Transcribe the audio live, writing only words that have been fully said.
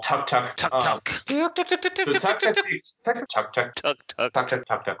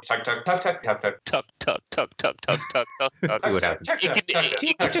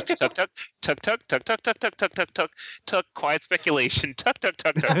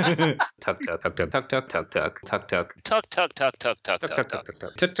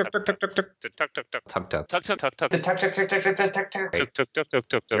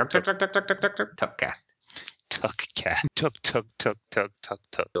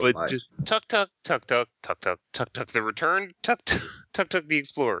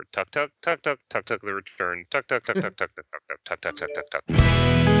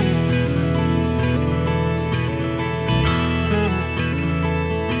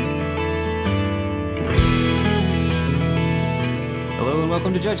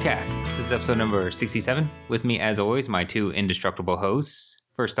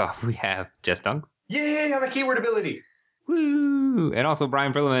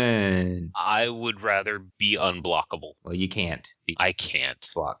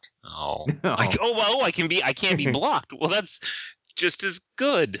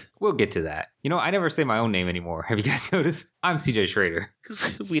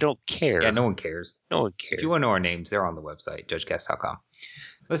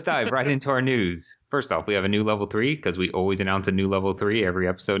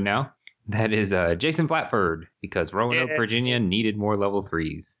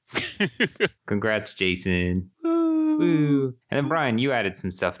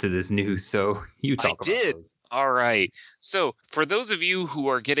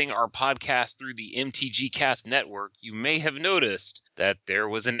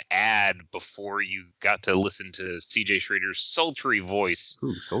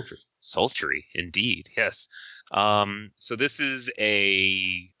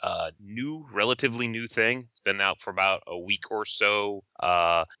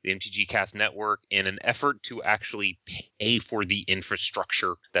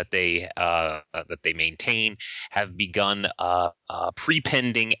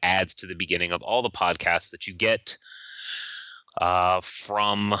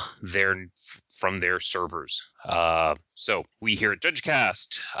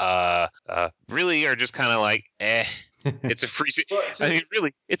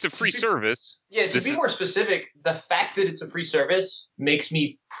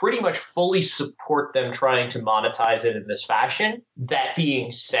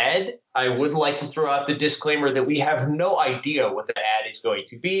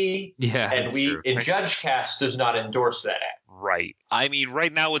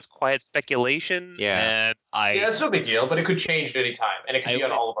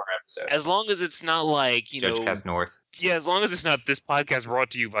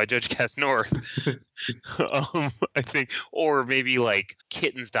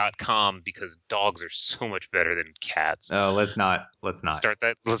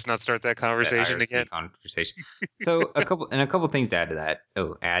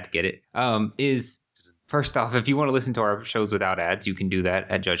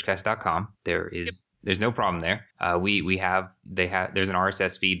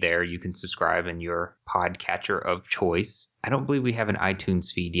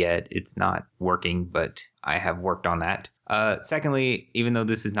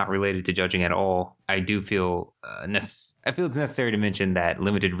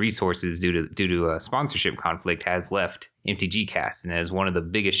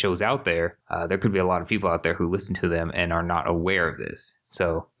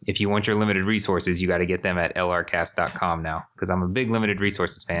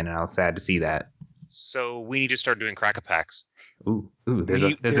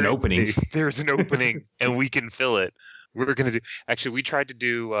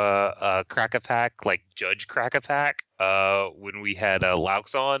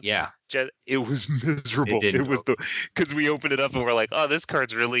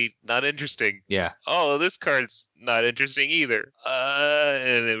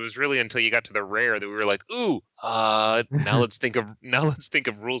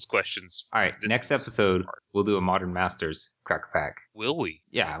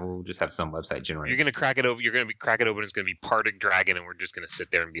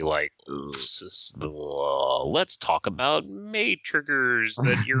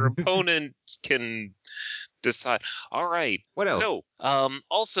decide. All right. What else? So,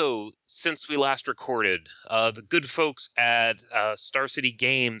 also, since we last recorded, the good folks at Star City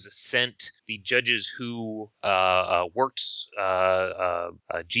Games sent the judges who worked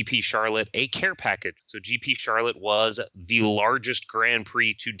GP Charlotte a care package. So GP Charlotte was the largest Grand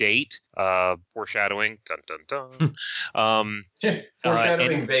Prix to date. Foreshadowing. Dun, dun, dun.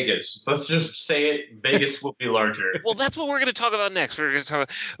 Foreshadowing Vegas. Let's just say it. Vegas will be larger. Well, that's what we're going to talk about next. We're going to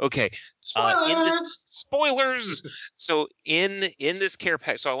talk. Okay. Spoilers. So in this care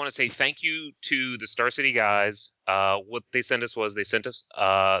pack, so I want to say thank you to the Star City guys. What they sent us was the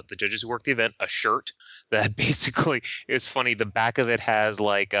judges who worked the event a shirt that basically is funny. The back of it has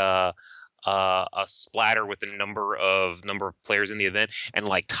like a splatter with the number of players in the event and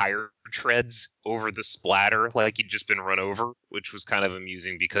like tire treads over the splatter like you'd just been run over, which was kind of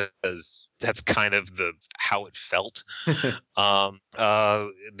amusing because that's kind of how it felt.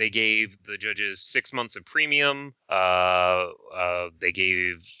 They gave the judges 6 months of premium. They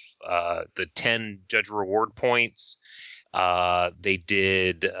gave the 10 judge reward points. They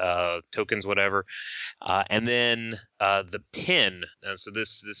did tokens, whatever, and then the pin. So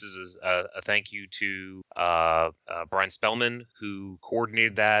this is a thank you to Brian Spellman, who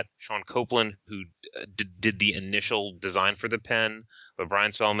coordinated that, Sean Copeland, who did the initial design for the pin. But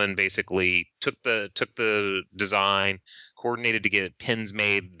Brian Spellman basically took the design, coordinated to get pins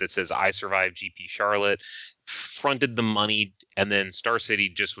made that says "I survived GP Charlotte," fronted the money, and then Star City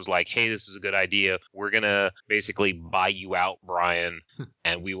just was like, hey, this is a good idea. We're gonna basically buy you out, Brian,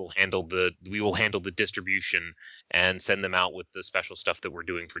 and we will handle the distribution and send them out with the special stuff that we're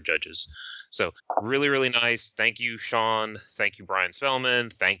doing for judges. So really, really nice. Thank you, Sean. Thank you, Brian Spellman.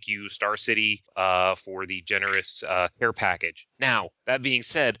 Thank you, Star City, for the generous care package. Now, that being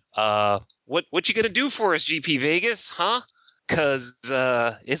said, what you gonna do for us, GP Vegas, huh? Because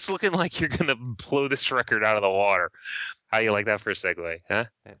it's looking like you're going to blow this record out of the water. How you like that for a segue, huh?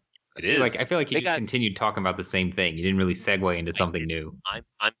 It is. I feel like you just continued talking about the same thing. You didn't really segue into something new. I'm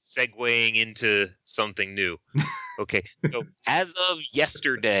segueing into something new. Okay, so as of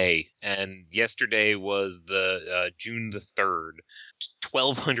yesterday, and yesterday was the June the 3rd,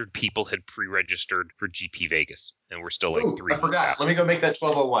 1,200 people had pre-registered for GP Vegas, and we're still like 3 I forgot. out. Let me go make that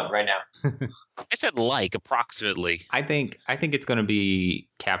 1201 right now. I said approximately. I think it's going to be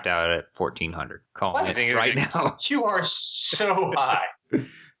capped out at 1,400. Calling it right now. You are so high.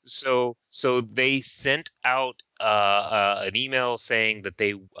 So they sent out an email saying that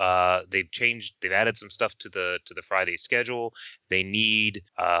they've added some stuff to the Friday schedule. They need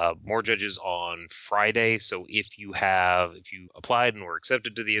more judges on Friday. So if you applied and were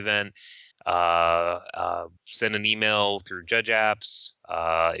accepted to the event, send an email through Judge Apps.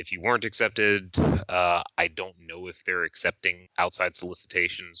 If you weren't accepted, I don't know if they're accepting outside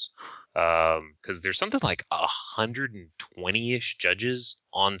solicitations, because there's something like 120-ish judges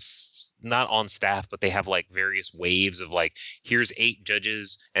not on staff, but they have like various waves of like, here's 8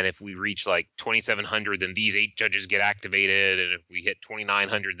 judges, and if we reach like 2,700, then these 8 judges get activated, and if we hit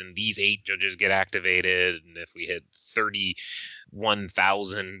 2,900, then these 8 judges get activated, and if we hit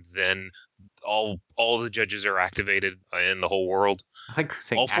 31,000, then all the judges are activated in the whole world. I like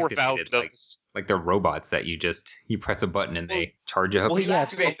saying all 4,000 of us. Like they're robots that you press a button and they charge up. Well, you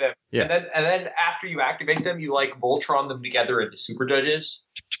activate them, yeah. and then after you activate them, you like Voltron them together into super judges,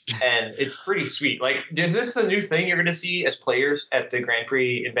 and it's pretty sweet. Like, is this a new thing you're going to see as players at the Grand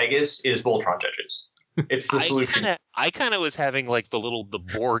Prix in Vegas? Is Voltron judges? It's the solution. I kind of was having like the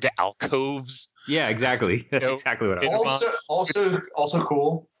Borg alcoves. Yeah, exactly. That's exactly what I was. Also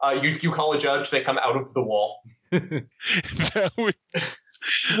cool. You call a judge, they come out of the wall.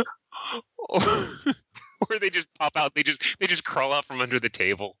 Or they just pop out. They just crawl out from under the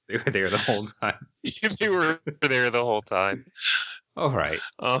table. They were there the whole time. They were there the whole time. All right.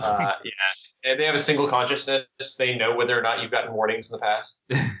 Yeah, and they have a single consciousness. They know whether or not you've gotten warnings in the past.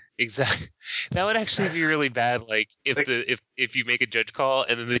 Exactly. That would actually be really bad. Like if you make a judge call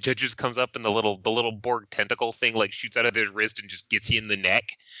and then the judge just comes up and the little Borg tentacle thing like shoots out of their wrist and just gets you in the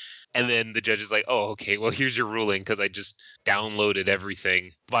neck. And then the judge is like, oh, okay, well, here's your ruling because I just downloaded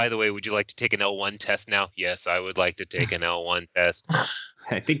everything. By the way, would you like to take an L1 test now? Yes, I would like to take an L1 test.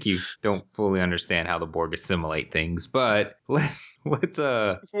 I think you don't fully understand how the Borg assimilate things, but let's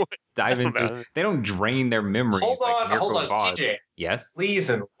dive into. They don't drain their memories. Hold on, CJ. Yes. Please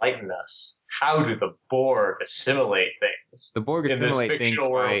enlighten us. How do the Borg assimilate things? The Borg assimilate things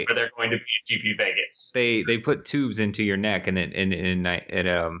where they're going to be GP Vegas. They put tubes into your neck, and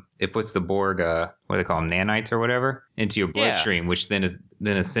it puts the Borg what do they call them, nanites or whatever, into your bloodstream, which then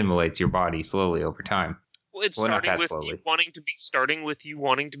assimilates your body slowly over time. It's Well, not starting that with slowly. you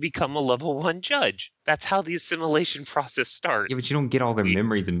wanting to become a level 1 judge. That's how the assimilation process starts. Yeah, but you don't get all their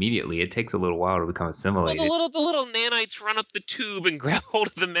memories immediately. It takes a little while to become Well, assimilated. the little nanites run up the tube and grab hold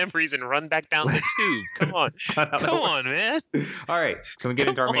of the memories and run back down the tube. Come on. That's not how that Come works. on, man. All right, can we get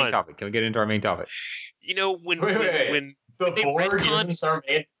into our main on. topic? You know, when Wait. The they Borg retconned- isn't our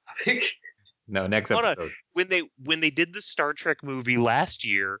main topic. No, next Hold on. episode. when they did the Star Trek movie last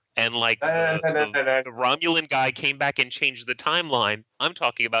year and like No. the Romulan guy came back and changed the timeline, I'm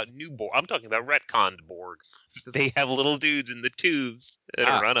talking about new Borg. I'm talking about retconned Borg. They have little dudes in the tubes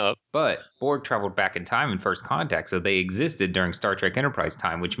that run up. But Borg traveled back in time in First Contact, so they existed during Star Trek Enterprise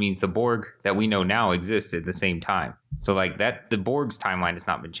time, which means the Borg that we know now exists at the same time. So like that, the Borg's timeline has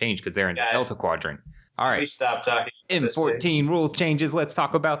not been changed because they're in the Yes. Delta Quadrant. All right. Please stop talking. M14 rules changes. Let's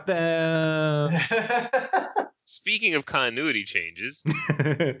talk about them. Speaking of continuity changes,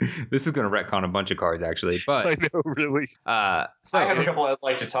 This is going to retcon a bunch of cards, actually. But I know, really. so I have a couple I'd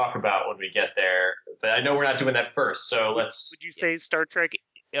like to talk about when we get there, but I know we're not doing that first. So let's. Would you say Star Trek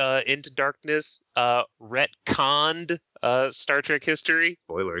Into Darkness retconned Star Trek history?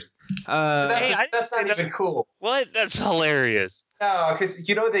 spoilers. So that's, Hey, I didn't that's not say that- even cool. What? That's hilarious. No, because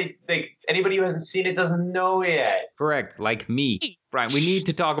they anybody who hasn't seen it doesn't know yet. Correct. Like me, Brian. We need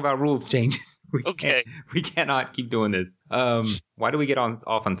to talk about rules changes. Okay. We cannot keep doing this. Why do we get off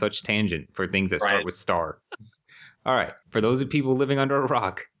on such tangent for things that start Right. with star? All right. For those of people living under a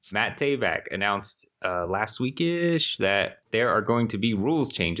rock, Matt Tabak announced last weekish that there are going to be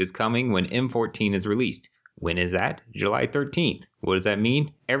rules changes coming when M14 is released. When is that? July 13th. What does that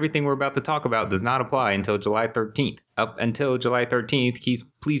mean? Everything we're about to talk about does not apply until July 13th. Up until July 13th,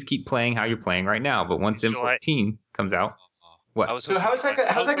 please keep playing how you're playing right now. But once July- M14 comes out, what? So how's that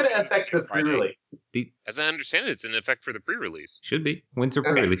going to affect the pre-release? As I understand it, it's in effect for the pre-release. Should be. When's their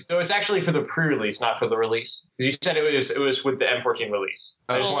Okay, pre-release? so it's actually for the pre-release, not for the release. Because you said it was with the M14 release.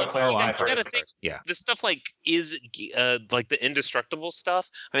 I just Oh, want to clarify. I'm you sorry. gotta think- Yeah. The stuff like like the indestructible stuff.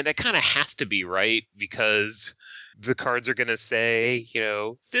 I mean, that kind of has to be right because the cards are gonna say,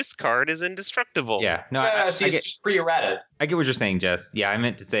 this card is indestructible. Yeah. No, See, I it's get just pre-errata. I get what you're saying, Jess. Yeah, I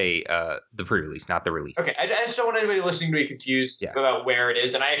meant to say the pre-release, not the release. Okay, I just don't want anybody listening to be confused Yeah. about where it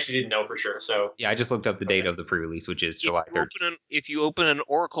is, and I actually didn't know for sure. So Yeah, I just looked up the date of the pre-release, which is July 3rd. If you open an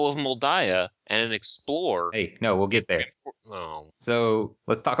Oracle of Moldiah and an Explore, Hey, no, we'll get there. oh, So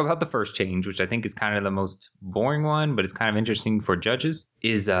let's talk about the first change, which I think is kind of the most boring one, but it's kind of interesting for judges.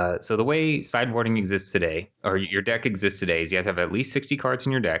 Is so the way sideboarding exists today, or your deck exists today, is you have to have at least 60 cards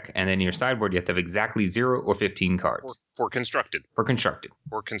in your deck, and then in your sideboard you have to have exactly 0 or 15 cards for constructed. for constructed.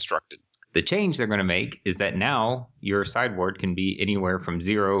 Or constructed. The change they're going to make is that now your sideboard can be anywhere from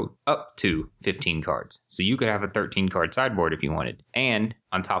 0 up to 15 cards. So you could have a 13 card sideboard if you wanted. And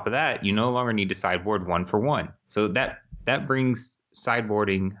on top of that, you no longer need to sideboard 1 for 1. So that brings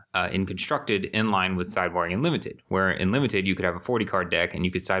sideboarding in constructed in line with sideboarding in limited, where in limited you could have a 40 card deck and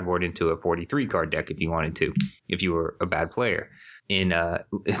you could sideboard into a 43 card deck if you wanted to, if you were a bad player. In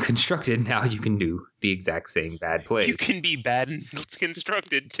constructed, now you can do the exact same bad play. You can be bad and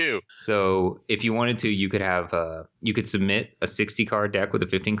constructed too. So if you wanted to, you could have you could submit a 60 card deck with a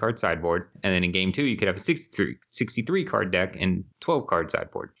 15 card sideboard, and then in game 2 you could have a 63 card deck and 12 card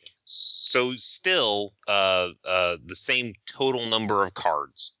sideboard. So still the same total number of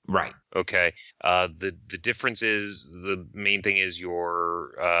cards. Right. Okay. The difference is the main thing is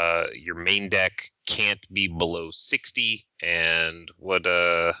your main deck can't be below 60, and what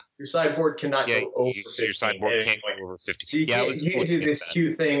your sideboard cannot go over 50. your sideboard at can't any point. go over 50. So you yeah, I can't, was you just can't do looking at this that.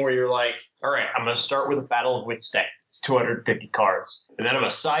 cute thing where you're like, all right, I'm going to start with a Battle of Wits deck. It's 250 cards. And then I'm going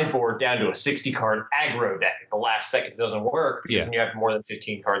to sideboard down to a 60 card aggro deck. If the last second doesn't work, because then you have more than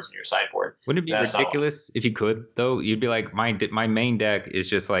 15 cards in your sideboard. Wouldn't it be That's not ridiculous if you could, though? You'd be like, my main deck is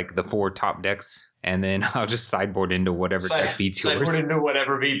just like the 4 top decks, and then I'll just sideboard into whatever deck beats yours. Sideboard into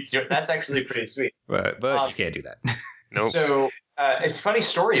whatever beats yours. That's actually pretty sweet. But you can't do that. Nope. So it's a funny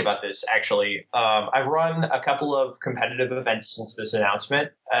story about this, actually. I've run a couple of competitive events since this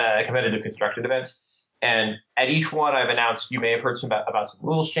announcement, competitive constructed events. And at each one I've announced, you may have heard about some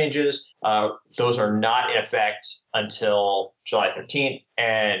rules changes. Those are not in effect until July 13th.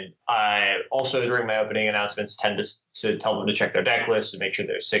 And I also, during my opening announcements, tend to tell them to check their deck list and make sure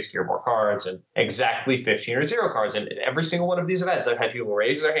there's 60 or more cards and exactly 15 or 0 cards. And at every single one of these events, I've had people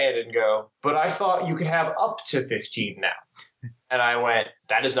raise their hand and go, but I thought you could have up to 15 now. And I went,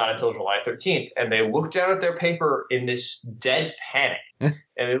 that is not until July 13th. And they look down at their paper in this dead panic. And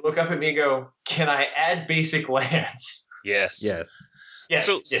they look up at me and go, can I add basic lands? Yes. Yes. Yes.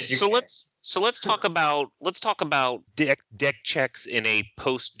 So yes, you so can. So let's talk about deck checks in a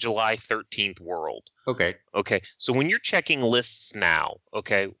post July 13th world. Okay. Okay, so when you're checking lists now,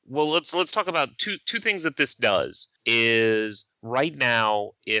 okay, well let's talk about two things that this does. Is right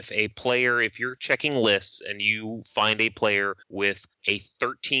now, if you're checking lists and you find a player with a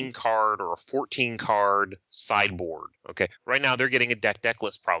 13 card or a 14 card sideboard, okay, right now they're getting a deck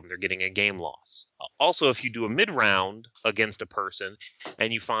list problem. They're getting a game loss. Also, if you do a mid round against a person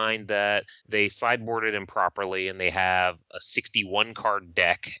and you find that they sideboarded improperly and they have a 61 card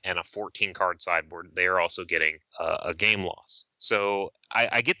deck and a 14 card sideboard, they are also getting a game loss. So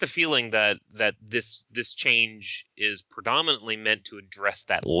I get the feeling that this change is predominantly meant to address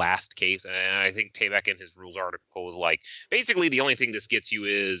that last case, and I think Tabak in his rules article was like, basically the only thing this gets you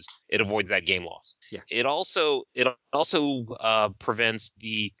is it avoids that game loss. Yeah. It also prevents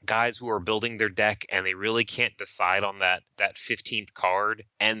the guys who are building their deck and they really can't decide on that 15th card,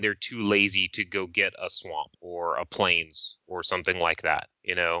 and they're too lazy to go get a swamp or a plains or something like that.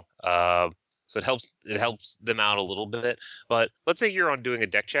 So it helps them out a little bit. But let's say you're on doing a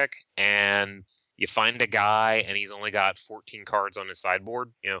deck check and you find a guy and he's only got 14 cards on his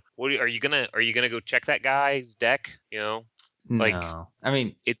sideboard. What are you gonna go check that guy's deck? No. I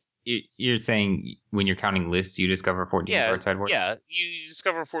mean, you're saying when you're counting lists, you discover 14 card sideboard? Yeah, you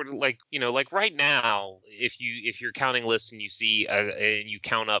discover like right now, if you're counting lists and you see and you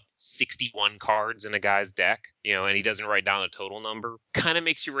count up 61 cards in a guy's deck, and he doesn't write down a total number, kind of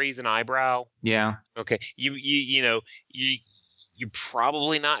makes you raise an eyebrow. Yeah. Okay. You're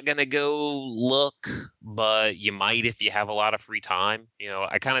probably not going to go look, but you might if you have a lot of free time.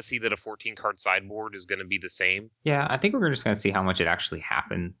 I kind of see that a 14-card sideboard is going to be the same. Yeah, I think we're just going to see how much it actually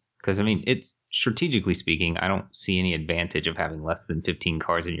happens. Because, I mean, it's strategically speaking, I don't see any advantage of having less than 15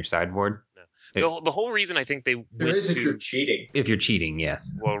 cards in your sideboard. The whole reason I think there is if you're cheating. If you're cheating,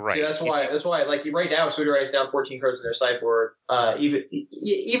 yes. Well, right. See, that's why. Like right now, Suda writes down 14 cards in their sideboard. Even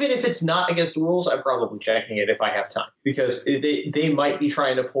if it's not against the rules, I'm probably checking it if I have time, because they might be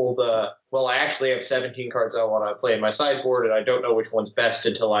trying to pull I actually have 17 cards I want to play in my sideboard, and I don't know which one's best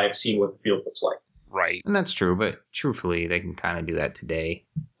until I've seen what the field looks like. Right. And that's true, but truthfully, they can kind of do that today.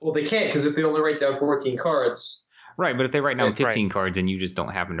 Well, they can't, because if they only write down 14 cards. Right, but if they write down 15 cards and you just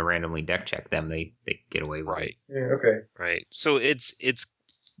don't happen to randomly deck check them, they get away with it. Yeah, okay. Right. So it's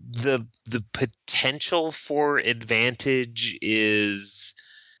the potential for advantage is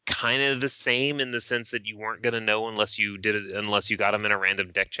kind of the same in the sense that you weren't going to know unless you got them in a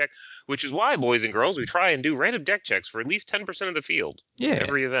random deck check, which is why, boys and girls, we try and do random deck checks for at least 10% of the field. Yeah.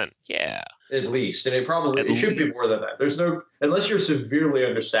 Every event. Yeah. At least. And it should be more than that. Unless you're severely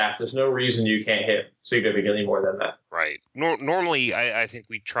understaffed, there's no reason you can't hit significantly more than that. Right. Normally, I think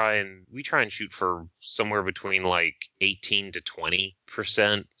we try and shoot for somewhere between like 18 to 20%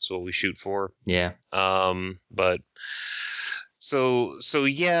 is what we shoot for. Yeah. But so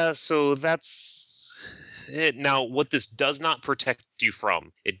that's it. Now, what this does not protect you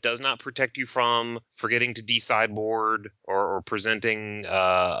from, it does not protect you from forgetting to de-sideboard or presenting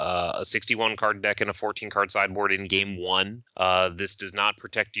a 61 card deck and a 14 card sideboard in game one. This does not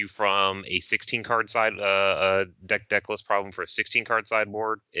protect you from a 16 card deck list problem for a 16 card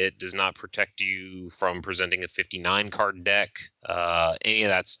sideboard. It does not protect you from presenting a 59 card deck, any of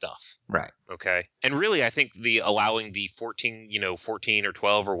that stuff. Right. Okay. And really, I think the allowing the 14 or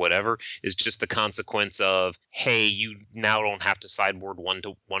 12 or whatever is just the consequence of, hey, you now don't have to sideboard 1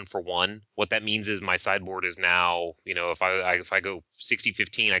 for 1. What that means is my sideboard is now, if I go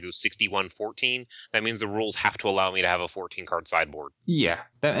 60-15, I go 61-14. That means the rules have to allow me to have a 14 card sideboard. Yeah,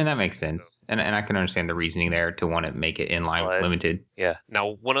 that makes sense. And I can understand the reasoning there to want to make it in line with limited. Yeah.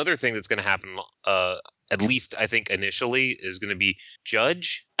 Now, one other thing that's going to happen, at least I think initially, is going to be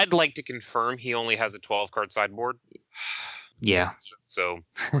Judge. I'd like to confirm he only has a 12-card sideboard. Yeah. So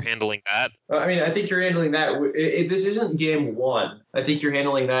we're handling that. I think you're handling that. If this isn't game one, I think you're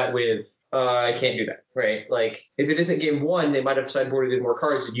handling that with, I can't do that, right? Like, if it isn't game one, they might have sideboarded in more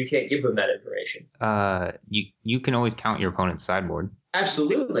cards, and you can't give them that information. You can always count your opponent's sideboard.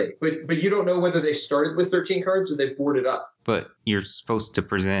 Absolutely. But you don't know whether they started with 13 cards or they boarded up. But you're supposed to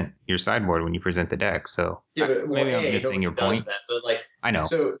present your sideboard when you present the deck, so maybe I'm missing your point. That, but I know.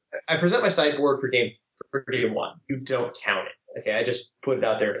 So I present my sideboard for game one. You don't count it. Okay, I just put it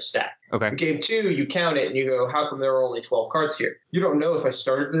out there to stack. Okay. For game two, you count it and you go, how come there are only 12 cards here? You don't know if I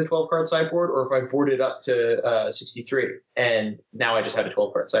started with a 12-card sideboard or if I boarded up to 63, and now I just have a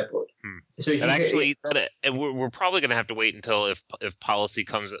 12-card sideboard. So we're probably going to have to wait until if policy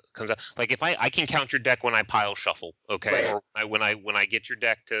comes out. Like if I can count your deck when I pile shuffle, okay, right. Or when I get your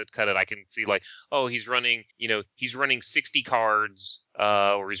deck to cut it, I can see like, oh, he's running 60 cards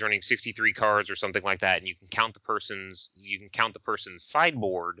or he's running 63 cards or something like that, and you can count the person's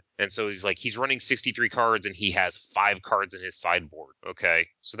sideboard. And so he's running 63 cards and he has 5 cards in his sideboard. Okay,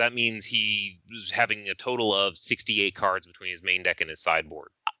 so that means he was having a total of 68 cards between his main deck and his sideboard.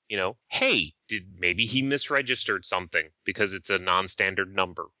 Hey, maybe he misregistered something because it's a non-standard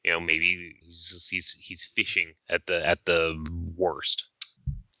number. Maybe he's fishing at the worst.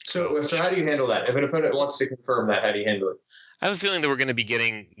 So how do you handle that? If an opponent wants to confirm that, how do you handle it? I have a feeling that we're going to be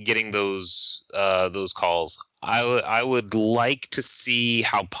getting those calls. I would like to see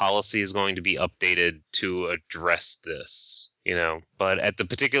how policy is going to be updated to address this. But at the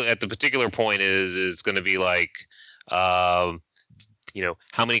particular point is it's going to be like, how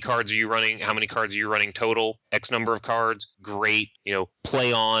many cards are you running? How many cards are you running total? X number of cards. Great.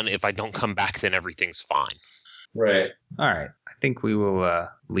 Play on. If I don't come back, then everything's fine. Right. All right. I think we will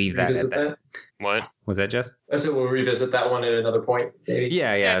leave that at that. What? Was that just? I said we'll revisit that one at another point. Maybe.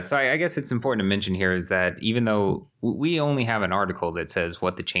 Yeah. So I guess it's important to mention here is that even though we only have an article that says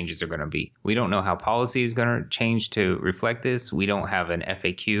what the changes are going to be, we don't know how policy is going to change to reflect this. We don't have an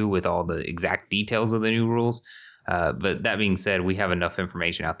FAQ with all the exact details of the new rules. But that being said, we have enough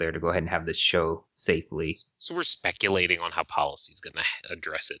information out there to go ahead and have this show safely. So we're speculating on how policy is going to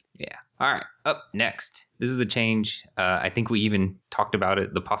address it. Yeah. All right. Up next. This is the change. I think we even talked about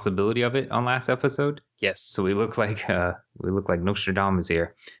it, the possibility of it on last episode. Yes. So we look like Nostradamus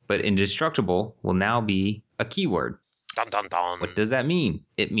here. But indestructible will now be a keyword. Dun dun dun. What does that mean?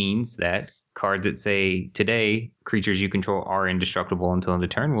 It means that cards that say today creatures you control are indestructible until end of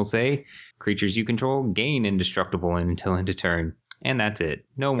turn will say creatures you control gain indestructible until end of turn. And that's it.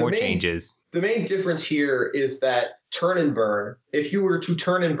 No more changes. The main difference here is that turn and burn, if you were to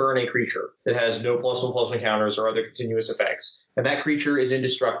turn and burn a creature that has no +1/+1 counters or other continuous effects, and that creature is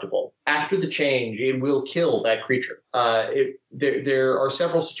indestructible, after the change, it will kill that creature. There are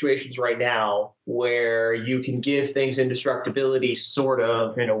several situations right now where you can give things indestructibility sort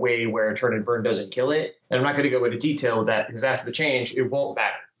of in a way where turn and burn doesn't kill it. And I'm not going to go into detail with that because after the change, it won't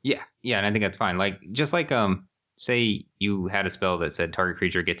matter. Yeah, and I think that's fine. Say you had a spell that said target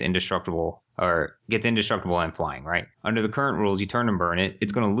creature gets indestructible and flying, right? Under the current rules, you turn and burn it.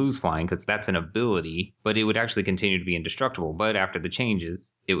 It's going to lose flying because that's an ability, but it would actually continue to be indestructible. But after the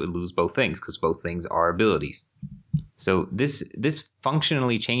changes, it would lose both things because both things are abilities. So this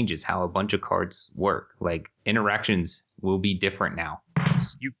functionally changes how a bunch of cards work. Like interactions will be different now.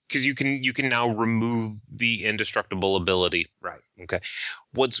 Because you can now remove the indestructible ability. Right. Okay.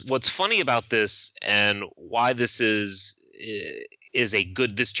 What's funny about this and why this this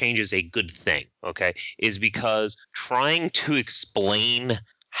change is a good thing, okay, is because trying to explain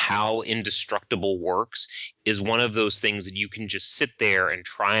how indestructible works is one of those things that you can just sit there and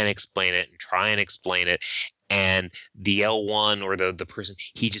try and explain it. And the L1 or the person,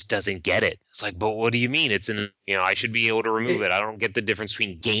 he just doesn't get it. It's like, but what do you mean? It's I should be able to remove it. I don't get the difference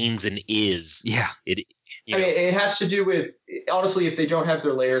between gains and is. Yeah. It has to do with, honestly, if they don't have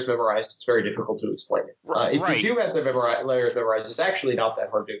their layers memorized, it's very difficult to explain it. If they do have their layers memorized, it's actually not that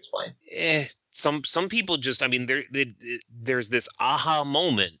hard to explain. Some people just, there's this aha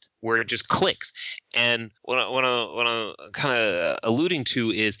moment where it just clicks. And what I'm kind of alluding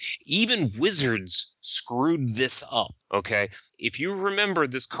to is even Wizards screwed this up, okay? If you remember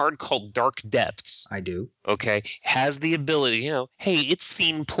this card called Dark Depths. I do. Okay, has the ability, hey, it's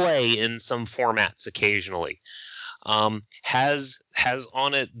seen play in some formats occasionally. Has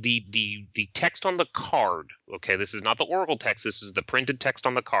on it the text on the card. Okay, this is not the Oracle text. This is the printed text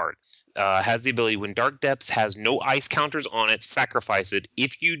on the card. Has the ability when Dark Depths has no ice counters on it, sacrifice it.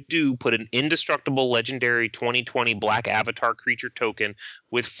 If you do, put an indestructible legendary 2020 black avatar creature token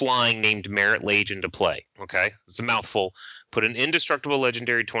with flying named Merit Lage into play. Okay, it's a mouthful. Put an indestructible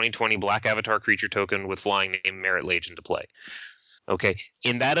legendary 2020 black avatar creature token with flying named Merit Lage into play. Okay,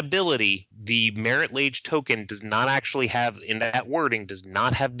 in that ability, the Merit Lage token does not actually have, in that wording, does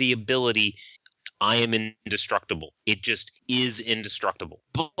not have the ability, I am indestructible. It just is indestructible.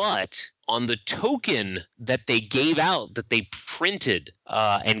 But on the token that they gave out, that they printed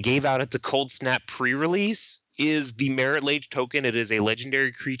and gave out at the Cold Snap pre-release, is the Merit Lage token. It is a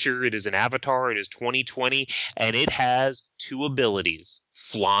legendary creature. It is an avatar. It is 2020, and it has 2 abilities.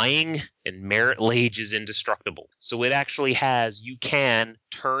 Flying and Merit Lage is indestructible. So it actually has, you can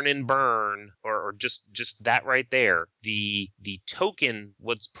turn and burn, or just that right there. The token,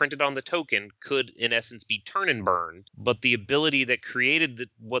 what's printed on the token, could in essence be turn and burn, but the ability that created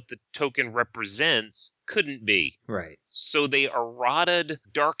what the token represents couldn't be. Right. So they errated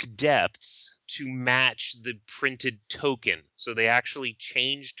Dark Depths to match the printed token. So they actually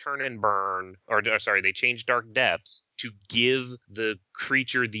changed turn and burn, they changed Dark Depths to give the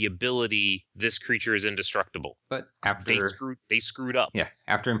creature the ability, this creature is indestructible. But after They screwed up. Yeah,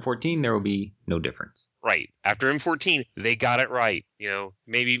 after M14, there will be no difference. Right. After M14, they got it right. You know,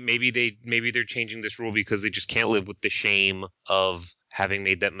 maybe they're changing this rule because they just can't live with the shame of having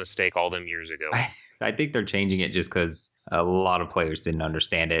made that mistake all them years ago. I think they're changing it just because a lot of players didn't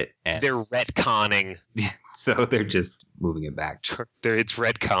understand it. And They're retconning. So they're just moving it back. It's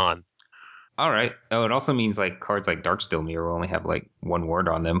retcon. All right. Oh, it also means like cards like Darksteel Mirror will only have like one word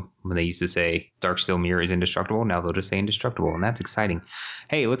on them. When they used to say Darksteel Mirror is indestructible, now they'll just say indestructible, and that's exciting.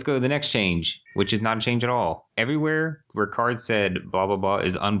 Hey, let's go to the next change, which is not a change at all. Everywhere where cards said blah blah blah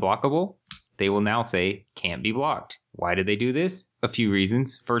is unblockable, they will now say can't be blocked. Why did they do this? A few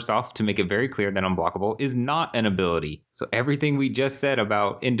reasons. First off, to make it very clear that unblockable is not an ability. So everything we just said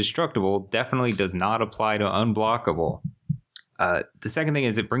about indestructible definitely does not apply to unblockable. The second thing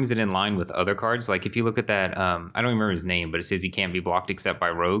is it brings it in line with other cards. Like if you look at that, I don't remember his name, but it says he can't be blocked except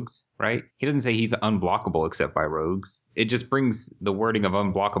by rogues, right? He doesn't say he's unblockable except by rogues. It just brings the wording of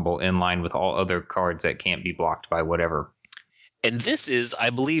unblockable in line with all other cards that can't be blocked by whatever. And this is,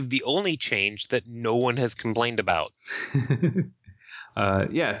 I believe, the only change that no one has complained about.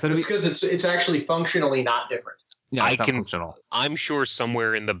 Yeah, so it's because it's actually functionally not different. Yeah, it's not functional. I'm sure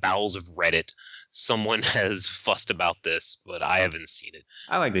somewhere in the bowels of Reddit, someone has fussed about this, but I haven't seen it.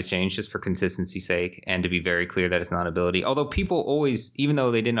 I like this change just for consistency's sake and to be very clear that it's not an ability. Although people always, even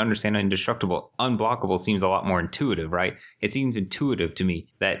though they didn't understand indestructible, unblockable seems a lot more intuitive, right? It seems intuitive to me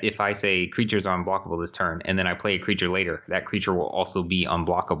that if I say creatures are unblockable this turn and then I play a creature later, that creature will also be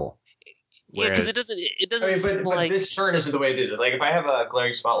unblockable. Yeah, because it doesn't seem but this turn isn't the way it is. Like if I have a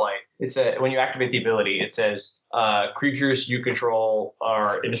Glaring Spotlight, when you activate the ability, it says creatures you control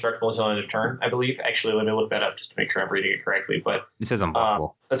are indestructible until end of turn, I believe. Actually, let me look that up just to make sure I'm reading it correctly. But it says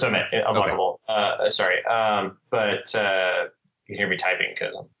unblockable. That's what I meant. Unblockable. Okay. Sorry. But you can hear me typing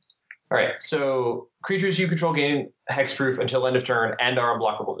because all right. So creatures you control gain hexproof until end of turn and are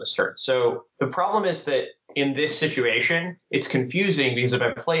unblockable this turn. So the problem is that in this situation, it's confusing because if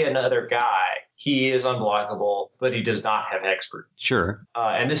I play another guy, he is unblockable, but he does not have hexproof. Sure.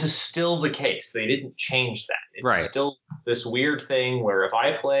 And this is still the case. They didn't change that. It's right. Still this weird thing where if I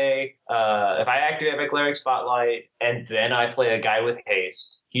activate my Glaring Spotlight and then I play a guy with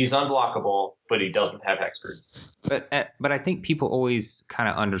haste, he's unblockable, but he doesn't have hexproof. But I think people always kind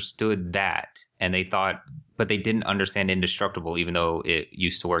of understood that, and they thought, but they didn't understand indestructible, even though it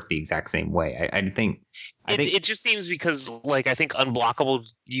used to work the exact same way. I think it just seems because, like, I think unblockable,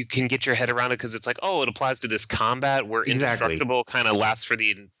 you can get your head around it because it's like, oh, it applies to this combat, where indestructible kind of lasts for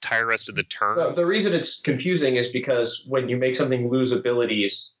the entire rest of the turn. The reason it's confusing is because when you make something lose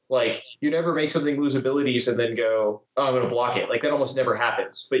abilities, like, you never make something lose abilities and then go, oh, I'm going to block it. Like, that almost never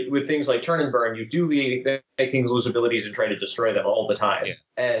happens. But with things like Turn and Burn, you do make things lose abilities and try to destroy them all the time. Yeah.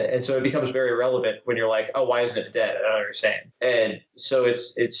 And so it becomes very relevant when you're like, oh, why isn't it dead? I don't understand. And so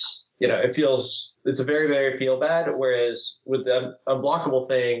it's it's a very, very feel bad. Whereas with the unblockable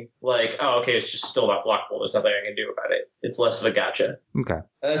thing, like, oh, okay, it's just still not blockable. There's nothing I can do about it. It's less of a gotcha. Okay.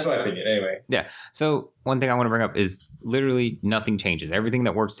 That's my opinion anyway. Yeah. So one thing I want to bring up is literally nothing changes. Everything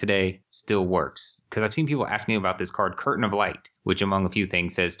that works today still works. Because I've seen people asking about this card, Curtain of Light, which among a few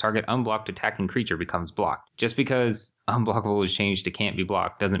things says target unblocked attacking creature becomes blocked. Just because unblockable was changed to can't be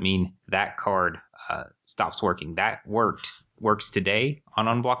blocked doesn't mean that card stops working. That works today on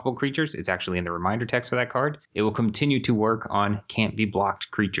unblockable creatures. It's actually in the reminder text for that card. It will continue to work on can't be blocked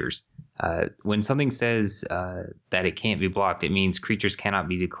creatures. When something says that it can't be blocked, it means creatures cannot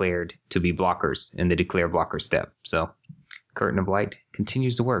be declared to be blockers in the declare blocker step. So Curtain of Light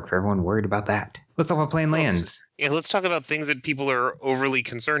continues to work for everyone worried about that. Let's talk about playing lands. Yeah, let's talk about things that people are overly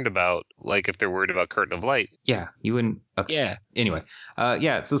concerned about, like if they're worried about Curtain of Light. Yeah, you wouldn't. Okay. Yeah. Anyway,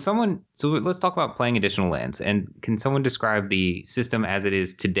 So let's talk about playing additional lands. And can someone describe the system as it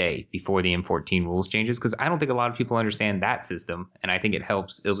is today before the M14 rules changes? Because I don't think a lot of people understand that system, and I think it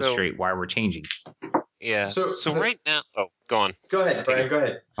helps illustrate why we're changing. Yeah. So right now, go on. Go ahead, Brian. Go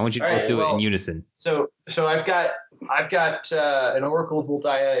ahead. I want you to both do it in unison. So I've got an Oracle of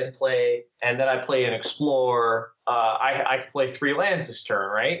Muldiah in play, and then I play an Explore. I can play 3 lands this turn,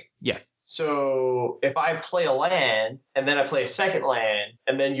 right? Yes. So if I play a land, and then I play a second land,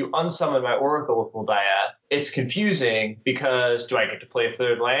 and then you unsummon my Oracle of Muldiah, it's confusing because do I get to play a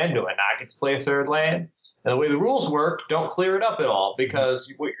third land? Do I not get to play a third land? And the way the rules work don't clear it up at all,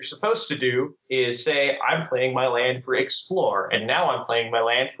 because what you're supposed to do is say, I'm playing my land for Explore, and now I'm playing my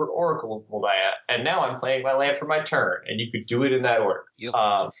land for Oracle of Muldiah, and now I'm playing my land for my turn, and you could do it in that order. Yep.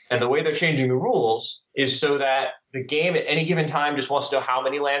 And the way they're changing the rules is so that the game at any given time just wants to know how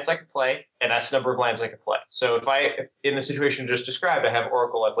many lands I can play, and that's the number of lands I can play. So if in the situation just described, I have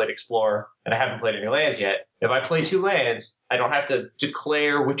Oracle, I played Explorer, and I haven't played any lands yet. If I play 2 lands, I don't have to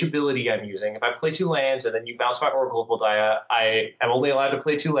declare which ability I'm using. If I play 2 lands and then you bounce my Oracle of Moldiah, I am only allowed to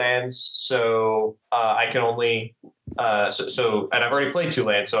play 2 lands, so I can only and I've already played 2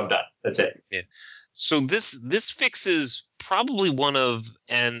 lands, so I'm done. That's it. Yeah. So this fixes probably one of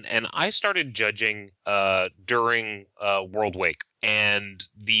and I started judging during World Wake, and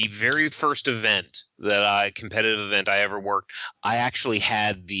the very first competitive event I ever worked, I actually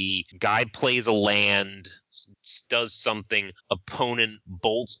had the guy plays a land, does something, opponent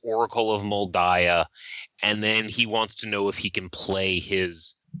bolts Oracle of Moldiah, and then he wants to know if he can play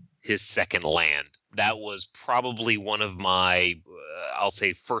his second land. That was probably one of my, I'll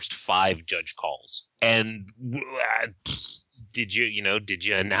say, first 5 judge calls. And did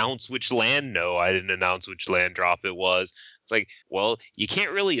you announce which land? No, I didn't announce which land drop it was. It's like, well, you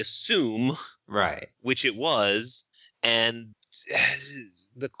can't really assume which it was. And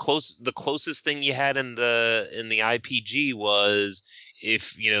the closest thing you had in the IPG was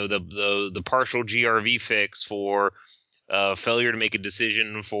if, the partial GRV fix for failure to make a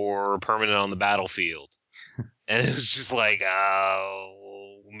decision for permanent on the battlefield. And it was just like,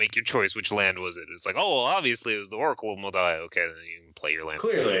 make your choice. Which land was it? It's like, oh, well, obviously it was the Oracle of Moldiah. Okay, then you can play your land.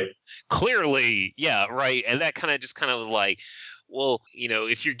 Clearly, yeah, right. And that kind of was like, well,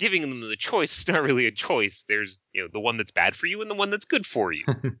 if you're giving them the choice, it's not really a choice. There's, the one that's bad for you and the one that's good for you.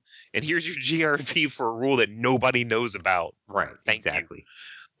 And here's your GRV for a rule that nobody knows about. Right, Exactly. You.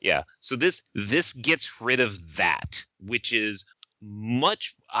 Yeah. So this gets rid of that, which is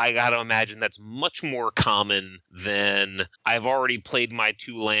I got to imagine that's much more common than I've already played my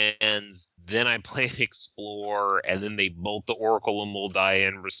 2 lands, then I play an Explore, and then they bolt the Oracle of Moldiah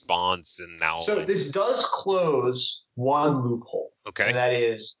in response, and now... So this does close one loophole. Okay. And that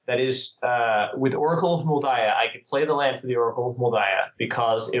is with Oracle of Moldiah, I could play the land for the Oracle of Moldiah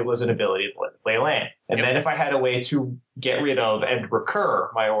because it was an ability to play a land. And then if I had a way to get rid of and recur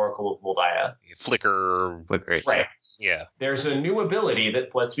my Oracle of Moldiah... Flicker. Right. Yeah. There's a new ability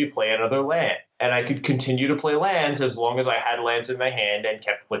that lets me play another land. And I could continue to play lands as long as I had lands in my hand and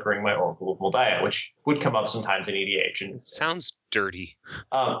kept flickering my Oracle of Moldiah, which would come up sometimes in EDH. And it sounds dirty.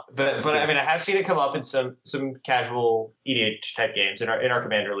 But I mean, I have seen it come up in some casual EDH type games in our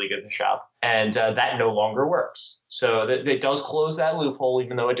Commander League at the shop, and that no longer works. So it does close that loophole,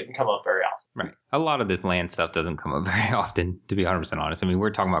 even though it didn't come up very often. Right. A lot of this land stuff doesn't come up very often, to be 100% honest. I mean,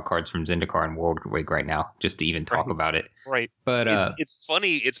 we're talking about cards from Zendikar and World Wake right now, just to even talk about it. Right. But it's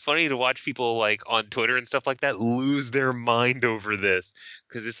funny. It's funny to watch people like on Twitter and stuff like that lose their mind over this,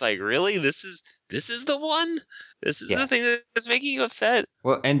 because it's like, really, this is the one. This is the thing that's making you upset.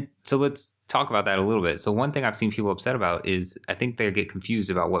 Well, and so let's talk about that a little bit. So one thing I've seen people upset about is I think they get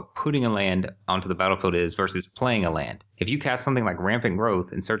confused about what putting a land onto the battlefield is versus playing a land. If you cast something like Rampant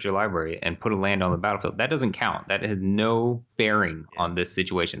Growth and search your library and put a land on the battlefield, that doesn't count. That has no bearing on this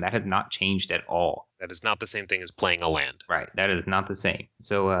situation. That has not changed at all. That is not the same thing as playing a land. Right. That is not the same.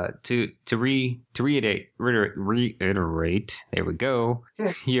 So to reiterate, there we go.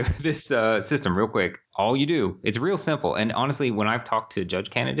 This system real quick. All you do, it's real simple. And honestly, when I've talked to judge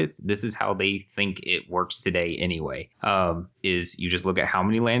candidates, this is how they think it works today anyway, is you just look at how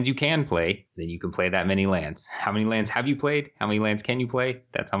many lands you can play, then you can play that many lands. How many lands have you played? How many lands can you play?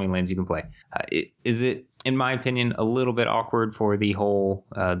 That's how many lands you can play. Is it, in my opinion, a little bit awkward for the whole,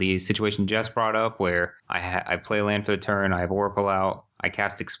 the situation Jess brought up where I play a land for the turn, I have Oracle out, I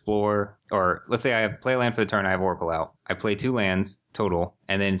cast Explore, or let's say I play a land for the turn, I have Oracle out. I play 2 lands total,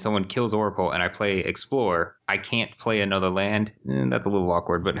 and then someone kills Oracle and I play Explore. I can't play another land. That's a little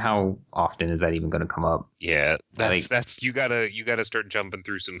awkward, but how often is that even going to come up? Yeah, that's you gotta start jumping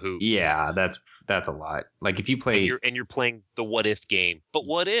through some hoops. Yeah, that's a lot. Like if you play and you're playing the what if game, but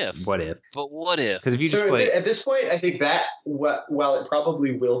what if? What if? But what if? Because if you just play at this point, I think that while it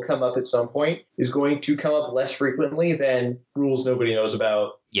probably will come up at some point, is going to come up less frequently than rules nobody knows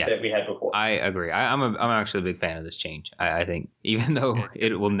about. Yes, that we had before. I agree. I'm actually a big fan of this change. I think even though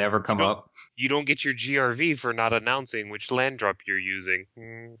it will never come up. You don't get your GRV for not announcing which land drop you're using.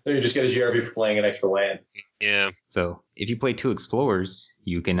 So you just get a GRV for playing an extra land. Yeah. So if you play 2 Explorers,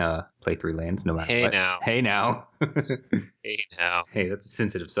 you can play 3 lands no matter what. Hey now. Hey now. Hey, that's a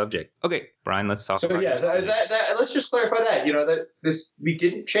sensitive subject. Okay, Brian, let's talk about let's just clarify that. That we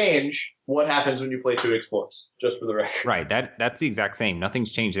didn't change what happens when you play 2 Explorers, just for the record. Right. That's the exact same.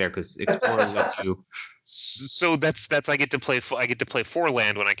 Nothing's changed there because Explorer lets you. So that's I get to play 4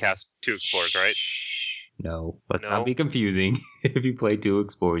 land when I cast 2 Explorers, right? No, let's No? not be confusing. If you play 2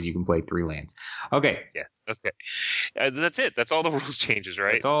 explorers, you can play 3 lands. Okay, Yes. Okay. That's it. That's all the rules changes,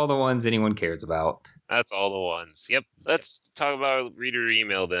 right? that's all the ones anyone cares about. That's all the ones. Yep. Let's talk about reader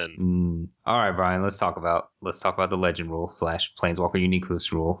email then. All right, Brian. Let's talk about the legend rule / Planeswalker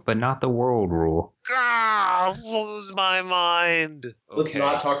Uniqueness rule, but not the world rule. Blows my mind. Let's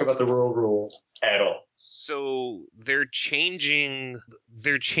not talk about the world rule at all. So they're changing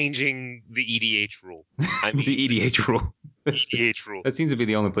the EDH rule. I mean, The EDH rule. EDH rule. That seems to be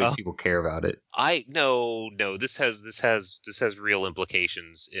the only place people care about it. No. This has real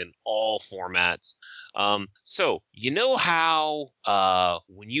implications in all formats. So you know how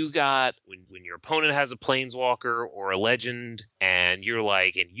when your opponent has a planeswalker or a legend and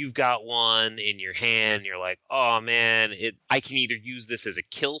you've got one in your hand, you're like, oh man, I can either use this as a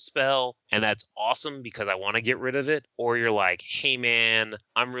kill spell and that's awesome because I want to get rid of it, or you're like, hey man,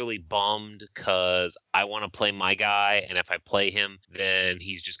 I'm really bummed because I want to play my guy, and if I play him, then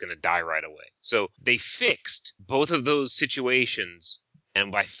he's just going to die right away. So they fixed both of those situations. And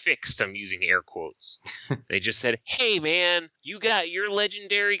by fixed, I'm using air quotes. They just said, hey, man, you got your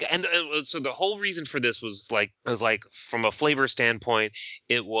legendary guy. And so the whole reason for this was from a flavor standpoint,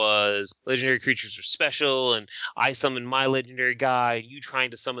 it was legendary creatures are special. And I summoned my legendary guy. And you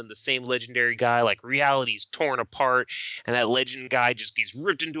trying to summon the same legendary guy. Like reality's torn apart. And that legend guy just gets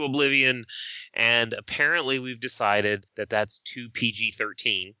ripped into oblivion. And apparently we've decided that that's too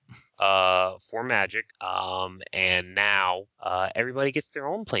PG-13. For Magic, and now everybody gets their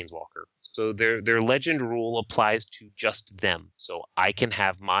own Planeswalker. So their legend rule applies to just them. So I can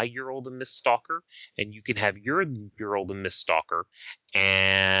have my Urolde Miststalker, and you can have your Urolde Miststalker,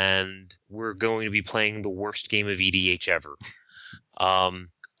 and we're going to be playing the worst game of EDH ever.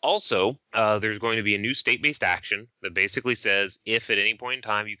 Also, there's going to be a new state-based action that basically says if at any point in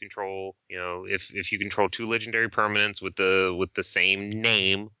time you control, if you control 2 legendary permanents with the same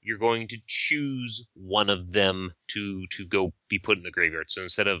name, you're going to choose one of them to go be put in the graveyard. So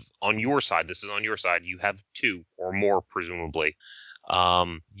instead of on your side, this is on your side, you have 2 or more presumably.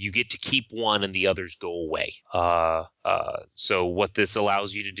 You get to keep one and the others go away. So what this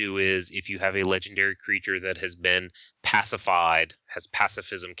allows you to do is if you have a legendary creature that has been pacified, has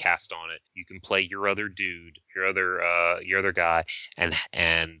pacifism cast on it, you can play your other dude, your other guy,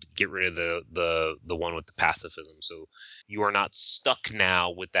 and get rid of the one with the pacifism. So you are not stuck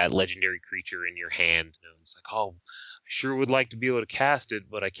now with that legendary creature in your hand. It's like, oh, I sure would like to be able to cast it,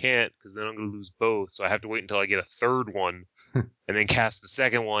 but I can't because then I'm going to lose both. So I have to wait until I get a third one and then cast the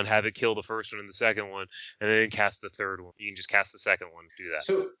second one, have it kill the first one and the second one, and then cast the third one. You can just cast the second one to do that.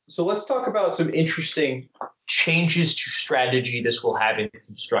 So let's talk about some interesting changes to strategy this will have in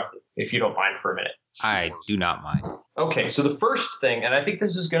Constructed, if you don't mind for a minute. I do not mind. Okay, so the first thing, and I think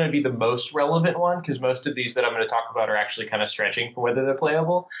this is going to be the most relevant one because most of these that I'm going to talk about are actually kind of stretching for whether they're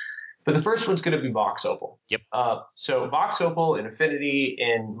playable. But the first one's going to be Vox Opal. Yep. So Vox Opal in Affinity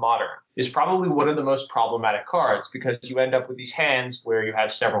in Modern is probably one of the most problematic cards because you end up with these hands where you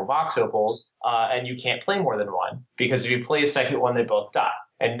have several Vox Opals and you can't play more than one because if you play a second one, they both die.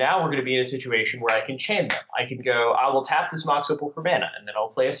 And now we're going to be in a situation where I can chain them. I can go, I will tap this Mox Opal for mana, and then I'll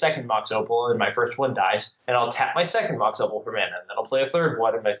play a second Mox Opal, and my first one dies. And I'll tap my second Mox Opal for mana, and then I'll play a third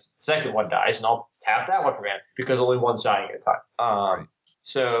one, and my second one dies, and I'll tap that one for mana because only one's dying at a time. Right.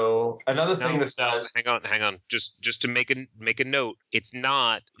 So another thing this does. Hang on. Just to make a note, it's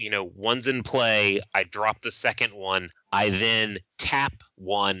not, one's in play, I drop the second one, I then tap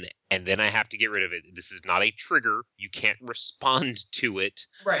one, and then I have to get rid of it. This is not a trigger. You can't respond to it.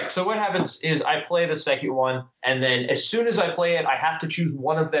 Right. So what happens is I play the second one, and then as soon as I play it, I have to choose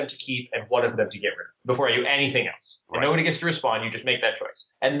one of them to keep and one of them to get rid of before I do anything else. Right. And nobody gets to respond. You just make that choice.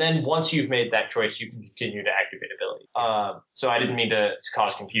 And then once you've made that choice, you can continue to activate ability. Yes. So I didn't mean to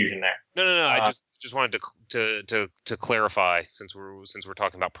cause confusion there. No. I just wanted to clarify since we're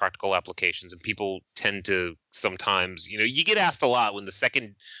talking about practical applications, and people tend to sometimes, you get asked a lot when the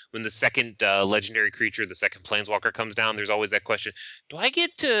second legendary creature, the second planeswalker comes down. There's always that question: Do I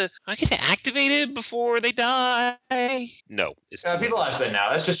get to activate it before they die? No, people ask that now.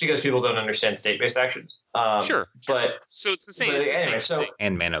 That's just because people don't understand state-based actions. Sure, but so it's the same. But anyway, so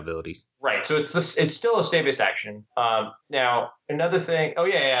and mana abilities. Right. So it's still a state-based action. Now another thing. Oh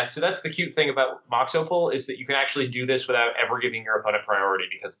yeah. So that's the cute thing about Mox Opal is that you can actually do this without ever giving your opponent priority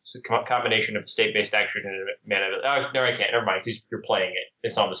because it's a combination of state-based action and mana. Oh no, I can't. Never mind. Because you're playing it.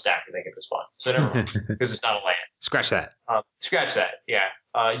 It's on the stack and they get respond. So never mind. Because it's not a land. Scratch that. Scratch that. Yeah.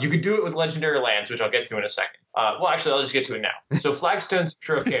 You could do it with legendary lands, which I'll get to in a second. Well, actually, I'll just get to it now. So Flagstone's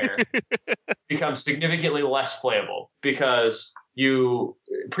True of Care becomes significantly less playable because you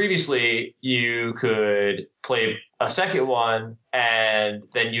previously you could play a second one, and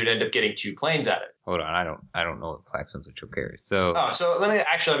then you'd end up getting 2 planes out of it. Hold on, I don't know what Flagstones of Trocaire is. So So let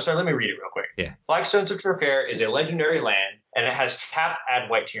me read it real quick. Yeah. Flagstones of Trocaire is a legendary land, and it has tap, add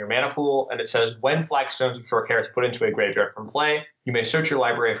white to your mana pool, and it says when Flagstones of Trocaire is put into a graveyard from play, you may search your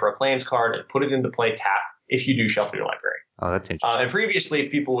library for a plains card and put it into play tap. If you do, shuffle your library. oh, that's interesting. And previously,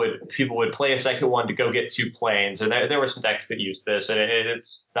 people would play a second one to go get 2 planes, and there were some decks that used this, and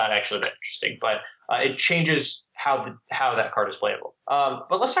it's not actually that interesting, but it changes how that card is playable.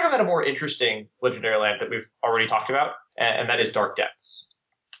 But let's talk about a more interesting legendary land that we've already talked about, and that is Dark Depths.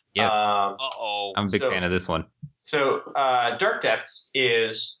 Yes. Um, I'm a big fan of this one. So Dark Depths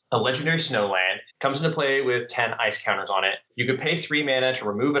is a legendary snow land. Comes into play with 10 ice counters on it. You can pay 3 mana to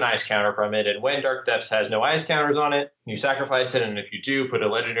remove an ice counter from it, and when Dark Depths has no ice counters on it, you sacrifice it, and if you do, put a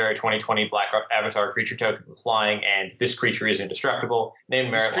legendary 2020 Black Avatar creature token with flying, and this creature is indestructible.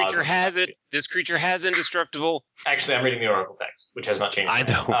 Named This Merit creature Lodge. has it. This creature has indestructible. Actually, I'm reading the Oracle text, which has not changed. I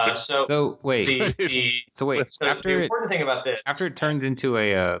know. So wait. So after the it important thing about this, after it turns into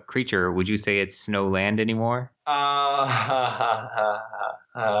a creature, would you say it's snow land anymore?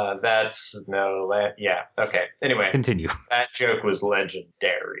 that's no land. Yeah. Okay. Anyway, Continue. that joke was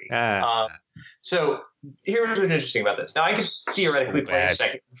legendary. So here's what's interesting about this. Now I could theoretically play the bad.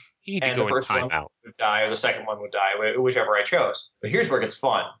 second, You need to and go the in first one timeout. would die, or the second one would die, whichever I chose. But here's where it gets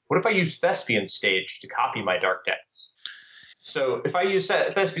fun. What if I use Thespian Stage to copy my Dark Depths? So if I use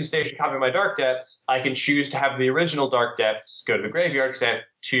Thespian Stage to copy my Dark Depths, I can choose to have the original Dark Depths go to the graveyard because I have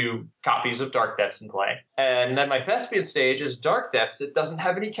 2 copies of Dark Depths in play. And then my Thespian Stage is Dark Depths that doesn't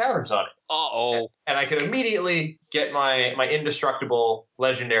have any counters on it. Uh-oh. And I can immediately get my indestructible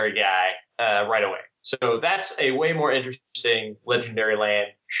legendary guy right away. So that's a way more interesting legendary land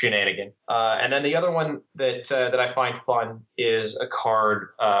shenanigan. And then the other one that I find fun is a card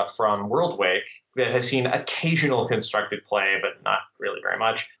from Worldwake that has seen occasional constructed play, but not really very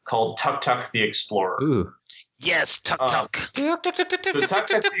much, called Tuk Tuk the Explorer. Ooh. Yes, Tuk Tuk. So Tuk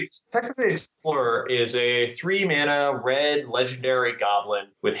Tuk the Explorer is a 3 mana red legendary goblin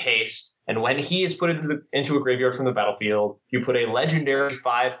with haste. And when he is put into a graveyard from the battlefield, you put a legendary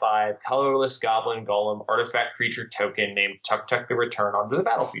 5/5 colorless goblin golem artifact creature token named Tuk Tuk the Return onto the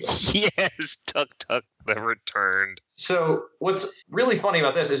battlefield. Yes, Tuk Tuk the Returned. So what's really funny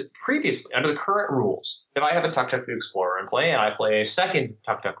about this is previously, under the current rules, if I have a Tuk Tuk the Explorer in play and I play a second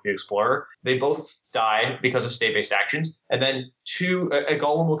Tuk Tuk the Explorer, they both die because of state-based actions, and then a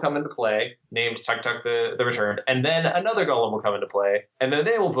golem will come into play named Tuk Tuk the Returned, and then another golem will come into play, and then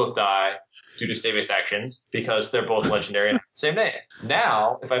they will both die due to state-based actions because they're both legendary and have the same name.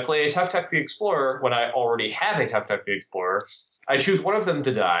 Now, if I play a Tuk Tuk the Explorer when I already have a Tuk Tuk the Explorer, I choose one of them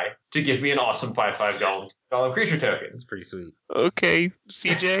to die to give me an awesome 5/5 golem creature token. That's pretty sweet. Okay,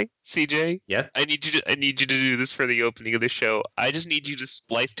 CJ, Yes. I need you to do this for the opening of the show. I just need you to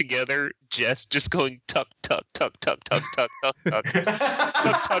splice together just going Tuk Tuk Tuk Tuk Tuk Tuk Tuk Tuk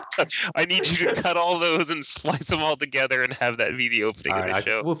Tuk Tuk Tuk. I need you to cut all those and splice them all together and have that be the opening of the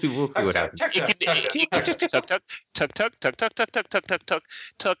show. We'll see what happens. Tuk Tuk Tuk Tuk Tuk Tuk Tuk Tuk Tuk Tuk Tuk Tuk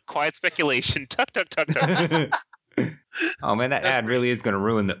Tuk. Quiet speculation. Tuk Tuk Tuk Tuk. Oh man, that ad really is going to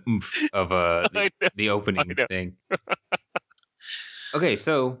ruin the oomph of the opening thing. Okay,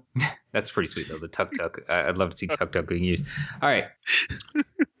 so that's pretty sweet though. The Tuk Tuk. I'd love to see Tuk Tuk being used. All right.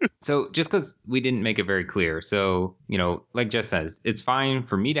 So just because we didn't make it very clear, so like Jess says, it's fine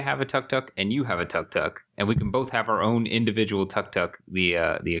for me to have a Tuk Tuk and you have a Tuk Tuk, and we can both have our own individual Tuk Tuk, the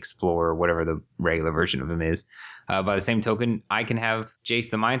Explorer, whatever the regular version of him is. By the same token, I can have Jace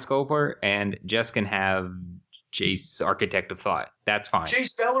the Mind Sculptor, and Jess can have Jace Architect of Thought. That's fine.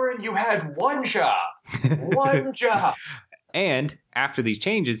 Jace Bellerin, you had one job. One job. And after these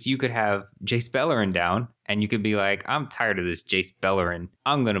changes, you could have Jace Bellerin down, and you could be like, I'm tired of this Jace Bellerin.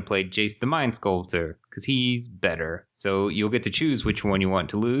 I'm going to play Jace the Mind Sculptor, because he's better. So you'll get to choose which one you want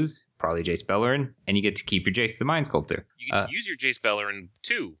to lose, probably Jace Bellerin, and you get to keep your Jace the Mind Sculptor. You get to use your Jace Bellerin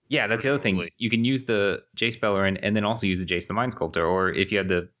too. Yeah, that's the other thing. You can use the Jace Bellerin and then also use the Jace the Mind Sculptor. Or if you had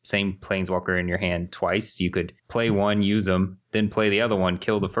the same Planeswalker in your hand twice, you could play one, use them, then play the other one,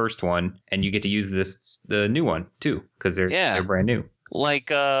 kill the first one, and you get to use the new one too, because they're brand new. Like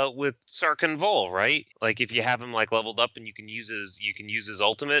with Sarkhan Vol, right? Like if you have him like leveled up and you can use his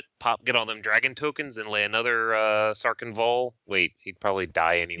ultimate, get all them dragon tokens and lay another Sarkhan Vol. Wait, he'd probably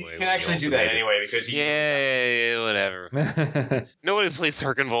die anyway. You can actually do that anyway because whatever. Nobody plays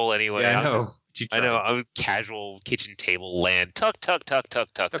Sarkhan Vol anyway. Yeah, I know. I'm a casual kitchen table land. Tuck.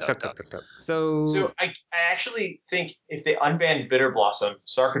 So I actually think if they unban Bitter Blossom,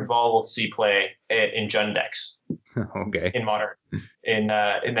 Sarkhan Vol will see play in Jund decks. Okay. in Modern. In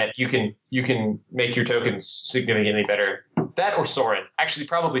that you can make your tokens significantly better. That or Sorin. Actually,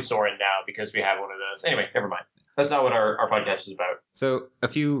 probably Sorin now because we have one of those. Anyway, never mind. That's not what our podcast is about. So a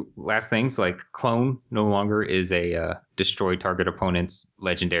few last things, like Clone no longer is a destroy target opponent's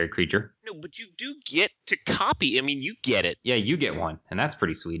legendary creature. No, but you do get to copy. I mean, you get it. Yeah, you get one, and that's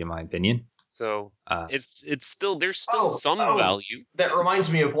pretty sweet in my opinion. So it's still there's still some value. That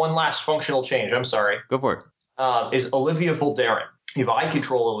reminds me of one last functional change. I'm sorry. Go for it. Is Olivia Voldaren. If I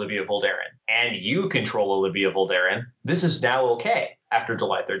control Olivia Voldaren and you control Olivia Voldaren, this is now okay after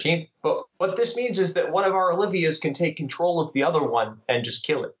July 13th. But what this means is that one of our Olivias can take control of the other one and just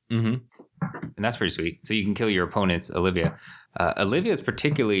kill it. Mm-hmm. And that's pretty sweet. So you can kill your opponent's Olivia. Olivia is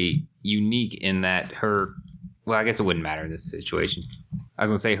particularly unique in that well, I guess it wouldn't matter in this situation. I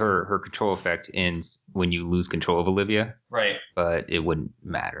was going to say her control effect ends when you lose control of Olivia. Right. But it wouldn't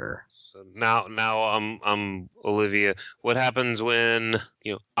matter. So now I'm Olivia. What happens when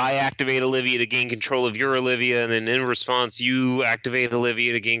I activate Olivia to gain control of your Olivia, and then in response you activate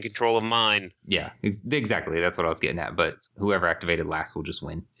Olivia to gain control of mine? Yeah, exactly. That's what I was getting at. But whoever activated last will just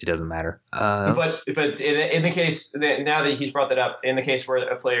win. It doesn't matter. But in the case now that he's brought that up, in the case where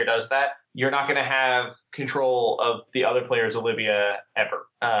a player does that, you're not going to have control of the other player's Olivia ever.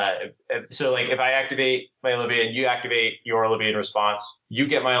 So, like, if I activate my Olivia and you activate your Olivia in response, you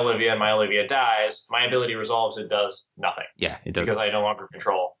get my Olivia and my Olivia dies. My ability resolves. It does nothing. Yeah, it does. Because I no longer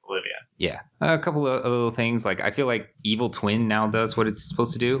control Olivia. Yeah. A couple of little things. Like, I feel like Evil Twin now does what it's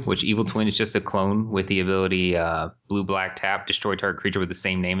supposed to do, which Evil Twin is just a clone with the ability blue-black tap, destroy target creature with the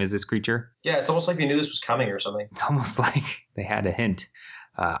same name as this creature. Yeah, it's almost like they knew this was coming or something. It's almost like they had a hint.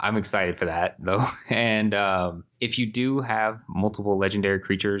 I'm excited for that, though. And if you do have multiple legendary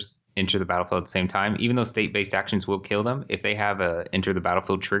creatures enter the battlefield at the same time, even though state-based actions will kill them, if they have a enter the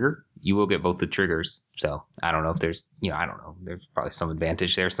battlefield trigger, you will get both the triggers. So I don't know if there's, I don't know. There's probably some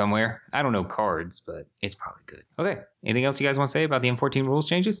advantage there somewhere. I don't know cards, but it's probably good. Okay. Anything else you guys want to say about the M14 rules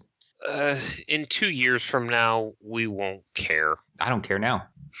changes? In 2 years from now, we won't care. I don't care now.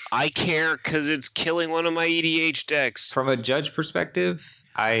 I care because it's killing one of my EDH decks. From a judge perspective,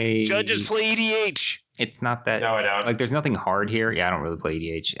 Judges play EDH. It's not that. No, I don't. Like, there's nothing hard here. Yeah, I don't really play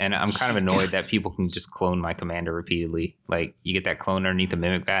EDH. And I'm kind of annoyed that people can just clone my commander repeatedly. Like, you get that clone underneath the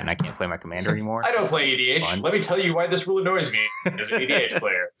Mimic Bat, and I can't play my commander anymore. I don't play EDH. Fun. Let me tell you why this rule annoys me as an EDH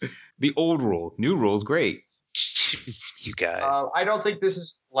player. The old rule. New rule's great. You guys. I don't think this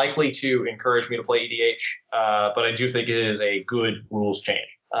is likely to encourage me to play EDH, but I do think it is a good rules change.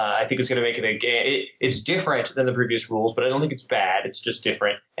 I think it's going to make it a game. It's different than the previous rules, but I don't think it's bad. It's just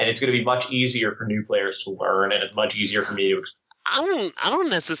different, and it's going to be much easier for new players to learn, and it's much easier for me to explain. I don't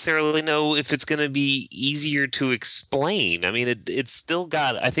necessarily know if it's going to be easier to explain. I mean, it's still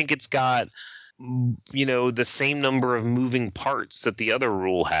got. I think it's got, the same number of moving parts that the other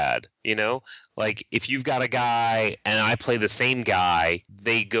rule had. Like if you've got a guy and I play the same guy,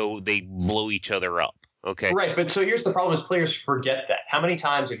 they blow each other up. Okay. Right, but so here's the problem is players forget that. How many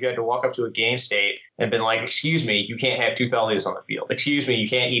times have you had to walk up to a game state and been like, excuse me, you can't have two Thalias on the field. Excuse me, you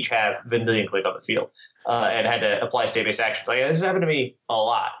can't each have Vendilion Clique on the field. And had to apply state-based actions. Like, this has happened to me a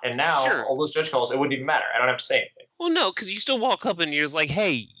lot. And now, all those judge calls, it wouldn't even matter. I don't have to say anything. Well, no, because you still walk up and you're just like,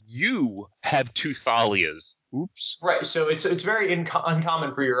 hey, you have two Thalias. Oops. Right, so it's very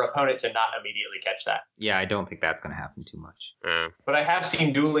uncommon for your opponent to not immediately catch that. Yeah, I don't think that's going to happen too much. But I have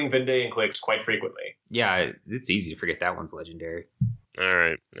seen dueling Vendilion Cliques quite frequently. Yeah, it's easy to forget that one's legendary. All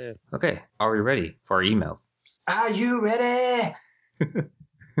right. Yeah. Okay, are we ready for our emails? Are you ready?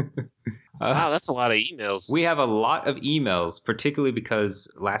 Wow, that's a lot of emails. We have a lot of emails, particularly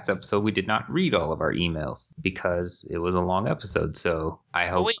because last episode we did not read all of our emails because it was a long episode. So I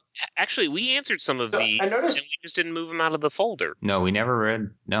hope. Oh, wait, actually, we answered some of these, and we just didn't move them out of the folder. No, we never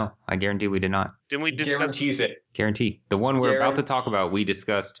read. No, I guarantee we did not. Didn't we discuss? Guarantees it. Guarantee. The one we're about to talk about, we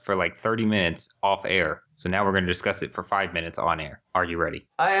discussed for like 30 minutes off air. So now we're going to discuss it for 5 minutes on air. Are you ready?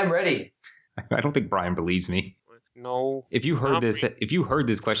 I am ready. I don't think Brian believes me. No. If you heard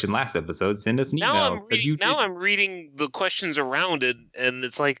this question last episode, send us an email. Now I'm reading the questions around it, and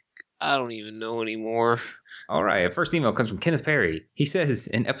it's like, I don't even know anymore. All right. Our first email comes from Kenneth Perry. He says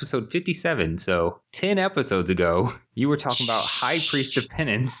in episode 57, so 10 episodes ago, you were talking about High Priest of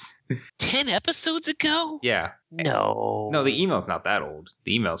Penance. 10 episodes ago? Yeah. No. No, the email's not that old.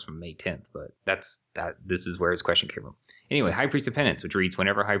 The email's from May 10th, but this is where his question came from. Anyway, High Priest of Penance, which reads,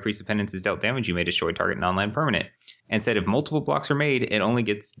 whenever High Priest of Penance is dealt damage, you may destroy target non-land permanent. And said if multiple blocks are made, it only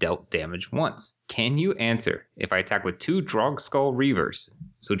gets dealt damage once. Can you answer if I attack with 2 Drog Skull Reavers,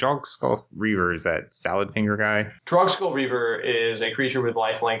 So Drogskull Reaver is that Salad Finger guy? Drogskull Reaver is a creature with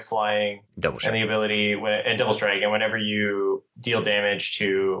lifelink, flying, Double and shot. the ability and double strike. And whenever you deal damage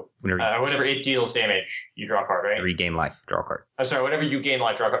to, whenever it deals damage, you draw a card, right? Regain life, draw a card. Oh, sorry. Whenever you gain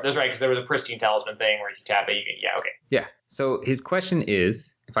life, draw a card. That's right, because there was a Pristine Talisman thing where if you tap it, you get okay. Yeah. So his question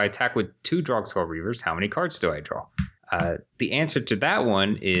is, if I attack with 2 Drogskull Reavers, how many cards do I draw? The answer to that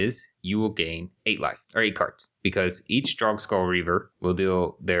one is you will gain 8 life, or 8 cards, because each Drogskull Reaver will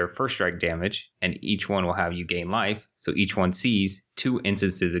deal their first strike damage, and each one will have you gain life, so each one sees 2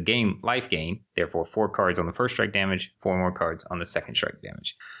 instances of life gain, therefore 4 cards on the first strike damage, 4 more cards on the second strike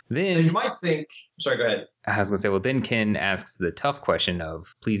damage. Then you might think, sorry, go ahead. I was going to say, well, then Ken asks the tough question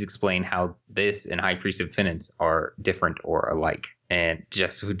of, please explain how this and High Priest of Penance are different or alike. And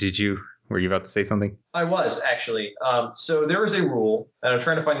Jess, were you about to say something? I was, actually. So there is a rule, and I'm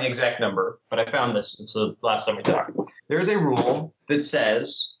trying to find the exact number, but I found this since the last time we talked. There is a rule that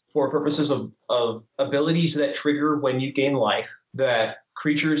says, for purposes of abilities that trigger when you gain life, that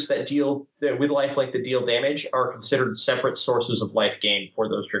creatures that deal with life like that deal damage are considered separate sources of life gain for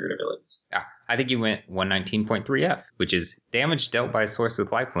those triggered abilities. I think you went 119.3F, which is damage dealt by a source with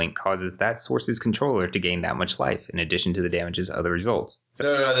lifelink causes that source's controller to gain that much life, in addition to the damage's other results.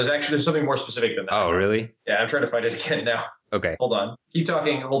 So, no, there's something more specific than that. Oh, really? Yeah, I'm trying to find it again now. Okay. Hold on. Keep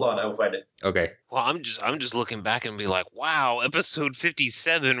talking. Hold on. I will find it. Okay. Well, I'm just looking back and be like, wow, episode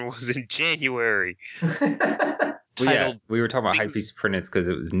 57 was in January. Well, yeah, we were talking about High Priest of Penance because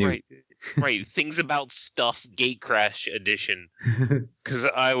it was new. Right. Things about stuff, Gatecrash edition. Because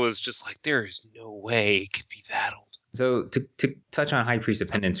I was just like, there is no way it could be that old. So to touch on High Priest of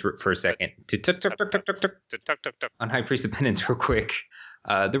Penance for a second, on High Priest of Penance real quick.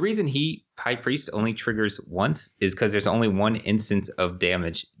 The reason High Priest only triggers once is because there's only one instance of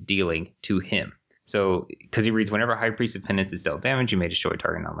damage dealing to him. So, because he reads, whenever High Priest of Penance is dealt damage, you may destroy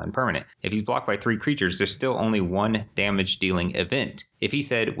target non-land permanent. If he's blocked by 3 creatures, there's still only one damage dealing event. If he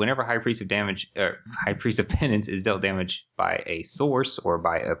said, whenever High Priest of Penance is dealt damage by a source or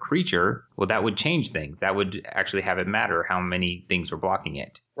by a creature, well, that would change things. That would actually have it matter how many things were blocking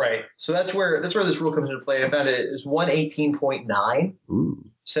it. Right. So that's where this rule comes into play. I found it is 118.9. Ooh.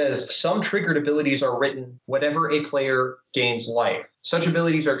 Says some triggered abilities are written whenever a player gains life. Such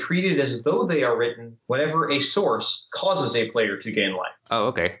abilities are treated as though they are written whenever a source causes a player to gain life. Oh,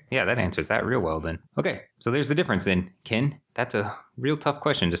 okay. Yeah, that answers that real well then. Okay, so there's the difference then, Ken. That's a real tough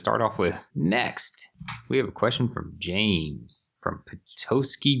question to start off with. Next, we have a question from James from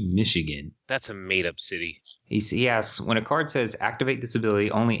Petoskey, Michigan. That's a made-up city. He asks, when a card says activate this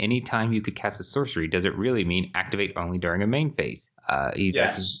ability only any time you could cast a sorcery, does it really mean activate only during a main phase? He's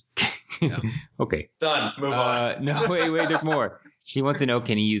asking. Yeah. Okay. Done. Move on. No, wait, there's more. He wants to know,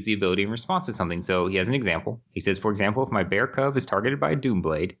 can he use the ability in response to something? So he has an example. He says, for example, if my bear cub is targeted by a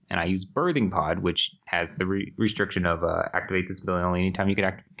Doomblade and I use Birthing Pod, which has the restriction of activate this ability only anytime you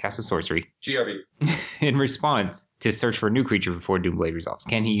could cast a sorcery. GRB. In response to search for a new creature before Doomblade resolves.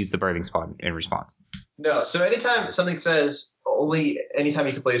 Can he use the Birthing Pod in response? No. So anytime something says only anytime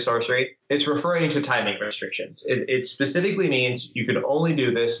you can play a sorcery, it's referring to timing restrictions. It specifically means you can only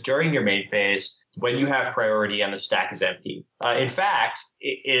do this during your main phase when you have priority and the stack is empty. In fact,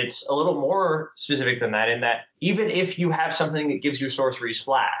 it's a little more specific than that in that even if you have something that gives you sorcery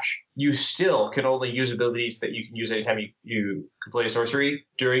splash, you still can only use abilities that you can use anytime you can play a sorcery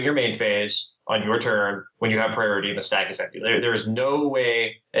during your main phase on your turn when you have priority and the stack is empty. There is no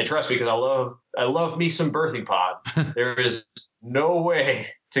way, and trust me, because I love me some Birthing Pod. There is no way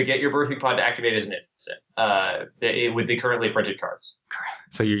to get your Birthing Pod to activate as an instant with the currently printed cards.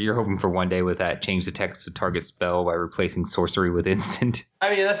 So you're hoping for one day with that, change the text to target spell by replacing sorcery with instant. I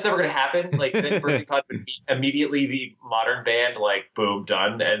mean, that's never going to happen. Like, then Birthing Pod would immediately be modern banned, like, boom,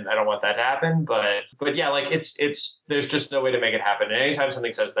 done. And I don't want that to happen. But yeah, like, it's there's just no way to make it happen. And anytime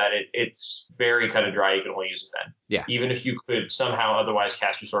something says that, it's very cut and dry. You can only use it then. Yeah. Even if you could somehow otherwise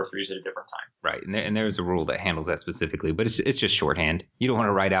cast your sorceries at a different time. Right. And there's a rule that handles that specifically, but it's just shorthand. You don't want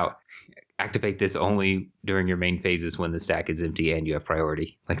to write out activate this only during your main phases when the stack is empty and you have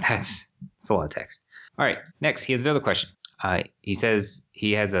priority. Like that's a lot of text. All right. Next, he has another question. He says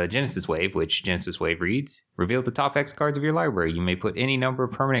he has a Genesis Wave, which Genesis Wave reads, reveal the top X cards of your library. You may put any number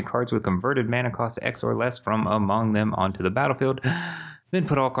of permanent cards with converted mana cost X or less from among them onto the battlefield. Then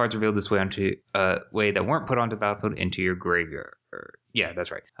put all cards revealed this way onto way that weren't put onto the battlefield into your graveyard. Yeah,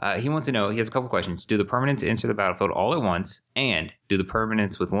 that's right. He wants to know, he has a couple questions. Do the permanents enter the battlefield all at once? And do the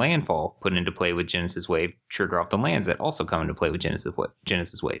permanents with landfall put into play with Genesis Wave trigger off the lands that also come into play with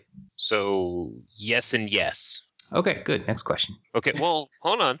Genesis Wave? So yes and yes. Okay, good. Next question. Okay, well,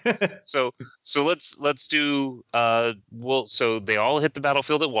 hold on. So let's do so they all hit the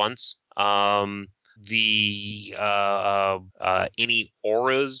battlefield at once. Any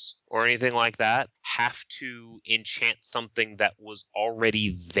auras or anything like that have to enchant something that was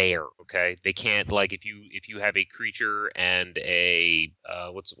already there. Okay, they can't, like, if you have a creature and a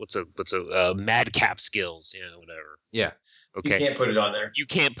what's a madcap skills, whatever. Yeah. Okay. You can't put it on there. You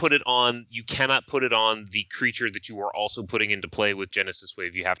cannot put it on the creature that you are also putting into play with Genesis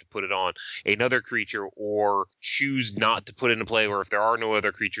Wave. You have to put it on another creature, or choose not to put into play, or if there are no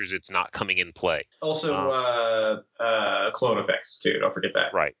other creatures, it's not coming in play. Also, clone effects too. Don't forget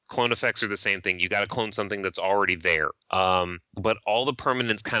that. Right. Clone effects are the same thing. You got to clone something that's already there. But all the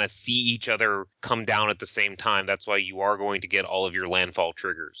permanents kind of see each other come down at the same time. That's why you are going to get all of your landfall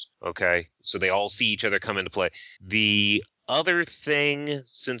triggers. Okay. So they all see each other come into play. The other thing,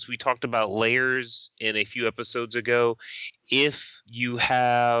 since we talked about layers in a few episodes ago, if you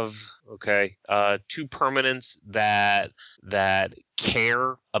have two permanents that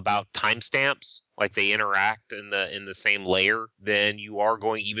care about timestamps, like they interact in the same layer, then you are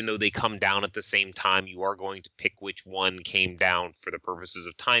going, even though they come down at the same time, you are going to pick which one came down for the purposes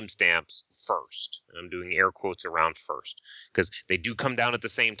of timestamps first. And I'm doing air quotes around first, because they do come down at the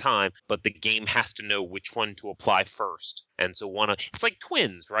same time, but the game has to know which one to apply first. And so it's like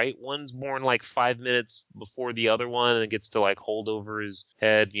twins, right? One's born like 5 minutes before the other one, and it gets to like hold over his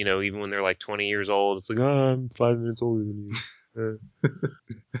head, even when they're like 20 years old. It's like, oh, I'm 5 minutes older than you.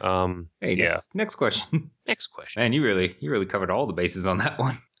 Hey, next question. Next question. Man, you really covered all the bases on that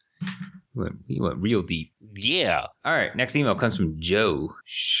one. You went real deep. Yeah. All right. Next email comes from Joe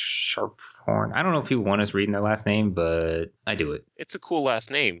Sharphorn. I don't know if people want us reading their last name, but I do it. It's a cool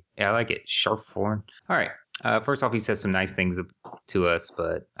last name. Yeah, I like it. Sharphorn. All right. First off, he says some nice things to us,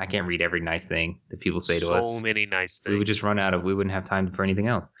 but I can't read every nice thing that people say to us. So many nice things. We would just we wouldn't have time for anything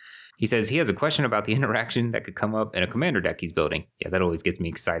else. He says he has a question about the interaction that could come up in a commander deck he's building. Yeah, that always gets me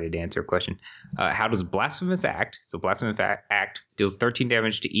excited to answer a question. How does Blasphemous Act? So Blasphemous Act deals 13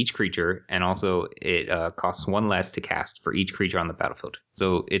 damage to each creature, and also it costs 1 less to cast for each creature on the battlefield.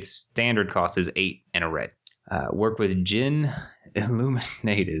 So its standard cost is 8 and a red. Work with Jin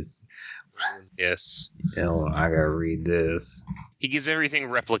Illuminatus. Yes. I gotta read this. He gives everything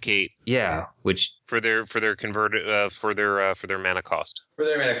replicate. Yeah, which for their converted for their mana cost. For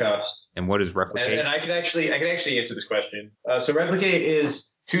their mana cost. And what is replicate? And I can actually answer this question. So replicate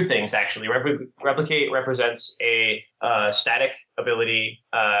is 2 things actually. Replicate represents a static ability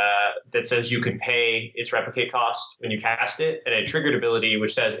that says you can pay its replicate cost when you cast it, and a triggered ability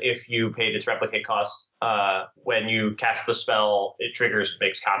which says if you paid its replicate cost when you cast the spell, it triggers,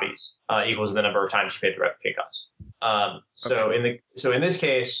 makes copies equals the number of times you paid the replicate cost. So in this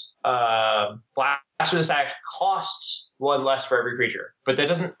case, Blasphemous Act costs 1 less for every creature, but that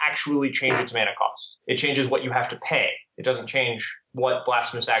doesn't actually change its mana cost. It changes what you have to pay. It doesn't change what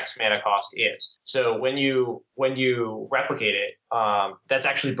Blasphemous Act's mana cost is. So when you replicate it, that's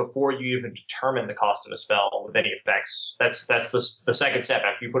actually before you even determine the cost of a spell with any effects. That's the second step.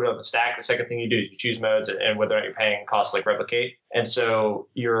 After you put it on the stack, the second thing you do is you choose modes and whether or not you're paying costs like replicate. And so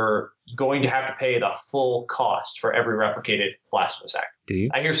you're going to have to pay the full cost for every replicated Blasphemous Act. Do you?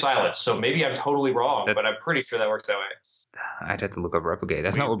 I hear silence, so maybe I'm totally wrong, but I'm pretty sure that works that way. I'd have to look up replicate.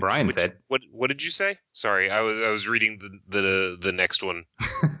 That's not what Brian said. What did you say? Sorry, I was reading the next one.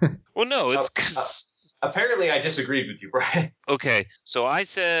 Well, no, it's because apparently I disagreed with you, Brian. Okay, so I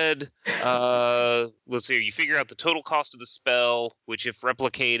said, let's see, you figure out the total cost of the spell, which if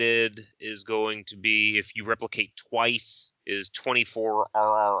replicated is going to be, if you replicate twice, is 24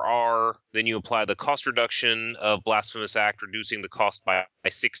 RRR. Then you apply the cost reduction of Blasphemous Act, reducing the cost by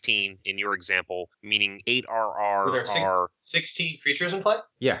 16 in your example, meaning 8 RRR. Are 16 creatures in play?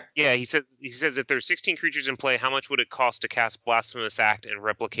 Yeah. Yeah, he says if there's 16 creatures in play, how much would it cost to cast Blasphemous Act and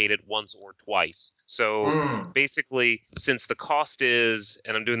replicate it once or twice? So basically, since the cost is,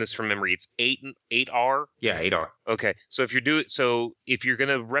 and I'm doing this from memory, it's 8R? Yeah, 8R. Okay, so if you're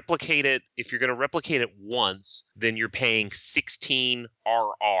gonna replicate it once, then you're paying 16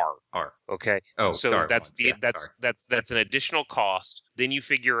 RR. Okay. Oh, so sorry, that's an additional cost. Then you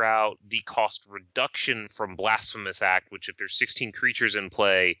figure out the cost reduction from Blasphemous Act, which if there's 16 creatures in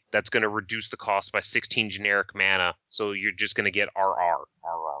play, that's going to reduce the cost by 16 generic mana. So you're just going to get RR.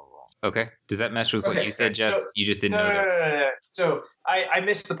 Okay. Does that mesh with what you said, Jess? So, you just didn't know that. No. So I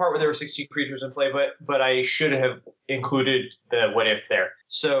missed the part where there were 16 creatures in play, but I should have included the what if there.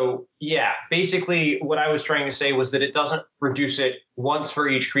 So yeah, basically what I was trying to say was that it doesn't reduce it once for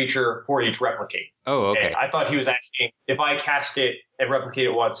each creature for each replicate. Oh, okay. And I thought he was asking if I cast it and replicate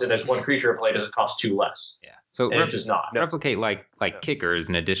it once and there's 1 creature in play, does it cost 2 less? Yeah. So and it does not. replicate like kicker is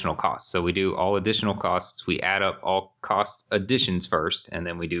an additional cost. So we do all additional costs. We add up all cost additions first, and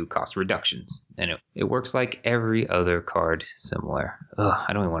then we do cost reductions. And it works like every other card similar. Ugh,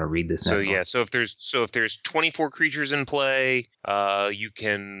 I don't even want to read this next one. So if there's 24 creatures in play, you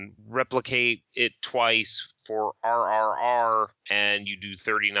can replicate it twice for RRR, and you do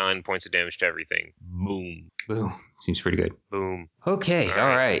 39 points of damage to everything. Boom. Boom. Seems pretty good. Boom. Okay, all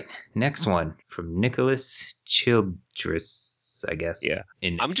right. Next one from Nicholas Childress, I guess. Yeah.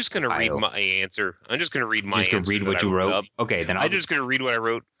 In I'm just going to read Ohio. my answer. I'm just going to read my Just gonna answer. read that what I you wrote. up. Okay, then I'm just going to read what I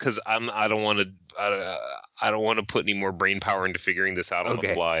wrote because I don't want to put any more brain power into figuring this out on the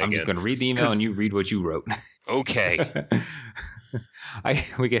fly I'm again. just going to read the email and you read what you wrote. Okay.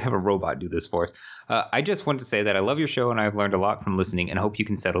 We could have a robot do this for us. I just want to say that I love your show and I've learned a lot from listening and hope you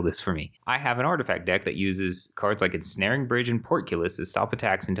can settle this for me. I have an artifact deck that uses cards like Ensnaring Bridge and Portcullis to stop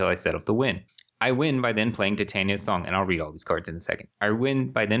attacks until I set up the win. I win by then playing Titania's Song, and I'll read all these cards in a second. I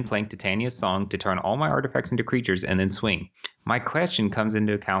win by then playing Titania's Song to turn all my artifacts into creatures and then swing. My question comes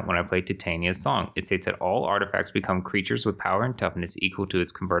into account when I play Titania's Song. It states that all artifacts become creatures with power and toughness equal to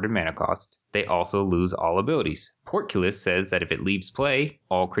its converted mana cost. They also lose all abilities. Portcullis says that if it leaves play,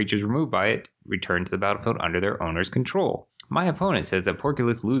 all creatures removed by it return to the battlefield under their owner's control. My opponent says that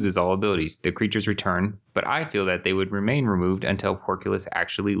Portcullis loses all abilities. The creatures return, but I feel that they would remain removed until Portcullis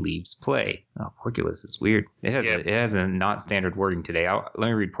actually leaves play. Oh, Portcullis is weird. It has a not standard wording today. Let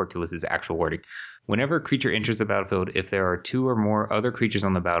me read Portcullis's actual wording. Whenever a creature enters the battlefield, if there are 2 or more other creatures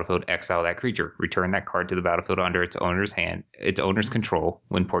on the battlefield, exile that creature. Return that card to the battlefield under its owner's control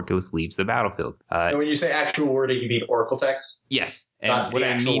when Portcullis leaves the battlefield. And when you say actual wording, you mean Oracle text? Yes. And Not what the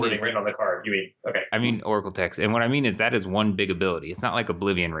I actual mean wording is, written on the card. You mean, okay. I mean Oracle text. And what I mean is that is one big ability. It's not like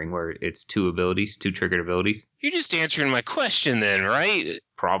Oblivion Ring where it's 2 abilities, 2 triggered abilities. You're just answering my question then, right?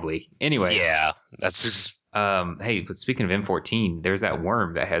 Probably. Anyway. Yeah, that's just... Hey, but speaking of M14, there's that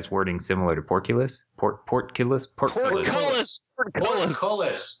worm that has wording similar to Portcullis. Portcullis. Portcullis.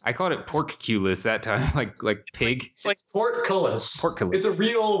 I called it Portcullis that time, like pig. It's like Portcullis. Portcullis. It's a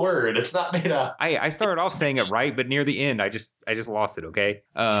real word. It's not made up. I started off saying it right, but near the end, I just lost it. Okay.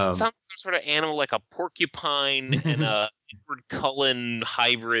 It sounds like some sort of animal, like a porcupine and a Edward Cullen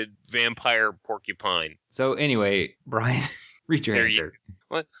hybrid vampire porcupine. So anyway, Brian, read your answer.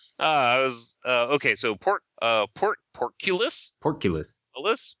 What? I was okay. So Portcullis. Porcupine.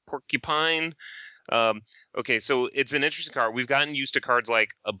 Okay, so it's an interesting card. We've gotten used to cards like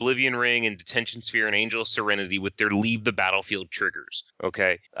Oblivion Ring and Detention Sphere and Angel of Serenity with their leave the battlefield triggers.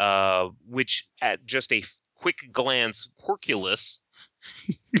 Okay, which at just a quick glance, Portcullis.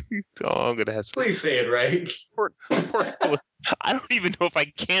 I'm gonna have to. Please say it right. Portcullis. I don't even know if I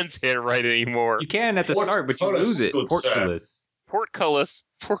can say it right anymore. You can at the start, but you lose it. Portcullis.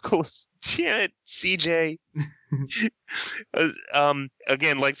 Portcullis. Damn it, CJ.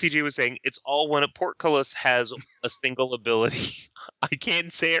 Again, like CJ was saying, it's all one. Portcullis has a single ability. I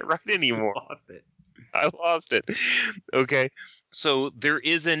can't say it right anymore. I lost it. Okay, so there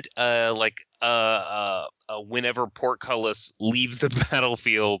isn't whenever Portcullis leaves the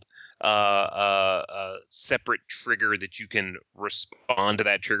battlefield, a separate trigger that you can respond to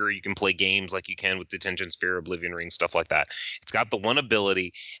that trigger. You can play games like you can with Detention Sphere, Oblivion Ring, stuff like that. It's got the one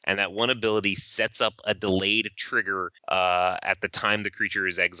ability, and that one ability sets up a delayed trigger at the time the creature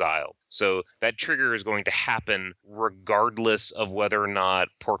is exiled. So that trigger is going to happen regardless of whether or not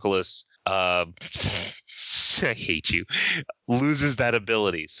Portcullis I hate you. Loses that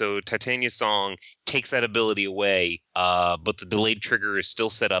ability. So Titania's Song takes that ability away, but the delayed trigger is still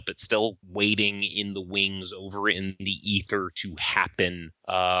set up. It's still waiting in the wings over in the ether to happen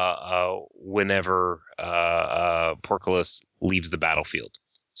whenever Portcullis leaves the battlefield.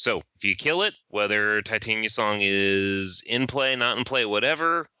 So if you kill it, whether Titania's Song is in play, not in play,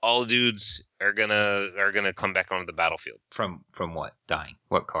 whatever, all dudes are gonna come back onto the battlefield. From what? Dying.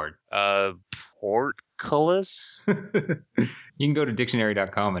 What card? Portcullis? You can go to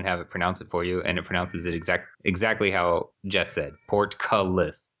dictionary.com and have it pronounce it for you, and it pronounces it exactly how Jess said.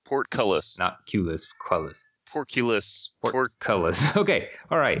 Portcullis. Portcullis. Not Cullis, Cullis. Portcullis. Portcullis. Okay.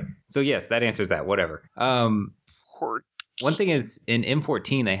 All right. So yes, that answers that. Whatever. One thing is in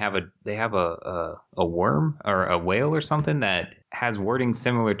M14 they have a worm or a whale or something that has wording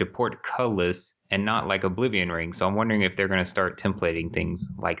similar to Portcullis and not like Oblivion Ring. So I'm wondering if they're going to start templating things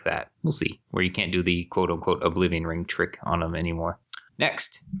like that. We'll see. Where you can't do the quote unquote Oblivion Ring trick on them anymore.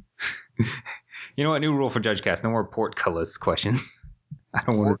 Next. You know what? New rule for JudgeCast. No more Portcullis questions. I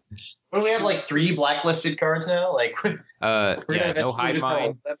don't want to. Don't we have like 3 blacklisted cards now? Like, no Hive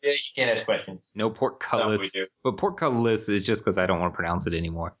Mind. Yeah, you can't ask questions. No Portcullis. No, we do. But Portcullis is just because I don't want to pronounce it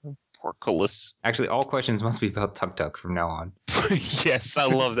anymore. Porculus. Actually, all questions must be about Tuk Tuk from now on. Yes, I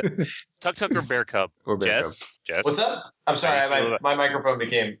love that. Tuk Tuk or Bear Cub? Or Bear Jess? What's up? I'm sorry, How do you feel my microphone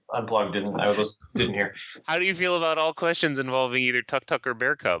became unplugged and I didn't hear. How do you feel about all questions involving either Tuk Tuk or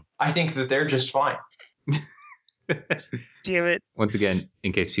Bear Cub? I think that they're just fine. Damn it. Once again,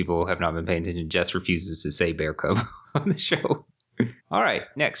 in case people have not been paying attention, Jess refuses to say Bear Cub on the show. All right,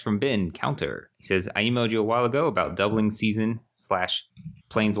 next from Ben Counter. He says, I emailed you a while ago about doubling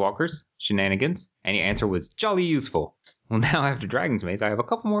season/Planeswalkers shenanigans, and your answer was jolly useful. Well, now after Dragon's Maze, I have a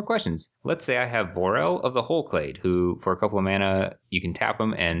couple more questions. Let's say I have Vorel of the Hullclade, who, for a couple of mana, you can tap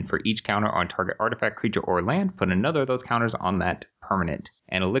him, and for each counter on target artifact, creature, or land, put another of those counters on that permanent,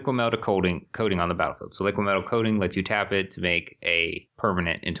 and a Liquid Metal coating on the battlefield. So Liquid Metal coating lets you tap it to make a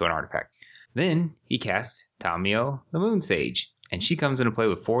permanent into an artifact. Then he casts Tamio the Moon Sage, and she comes into play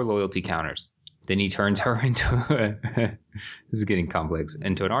with 4 loyalty counters. Then he turns her into this is getting complex,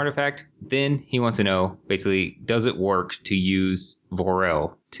 into an artifact. Then he wants to know, basically, does it work to use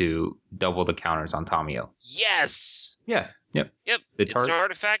Vorel to double the counters on Tamio? Yes. Yes. Yep. It's an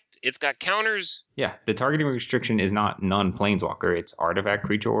artifact. It's got counters. Yeah. The targeting restriction is not non-planeswalker. It's artifact,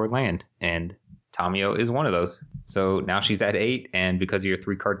 creature, or land. And Tamio is one of those. So now she's at 8, and because of your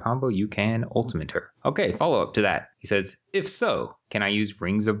 3-card combo, you can ultimate her. Okay, follow up to that. He says, if so, can I use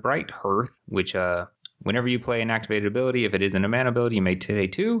Rings of Bright Hearth, which whenever you play an activated ability, if it isn't a mana ability, you may pay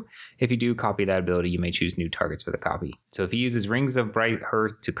 2. If you do copy that ability, you may choose new targets for the copy. So if he uses Rings of Bright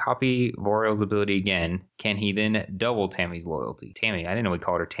Hearth to copy Vorel's ability again, can he then double Tammy's loyalty? Tammy, I didn't know we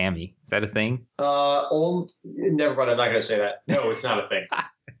called her Tammy. Is that a thing? Never mind, I'm not going to say that. No, it's not a thing.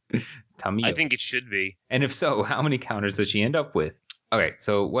 Tamio. I think it should be. And if so, how many counters does she end up with? Okay,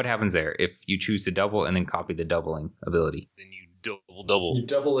 so what happens there if you choose to double and then copy the doubling ability? Then you double. You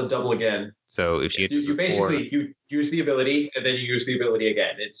double and double again. So if she you basically you use the ability and then you use the ability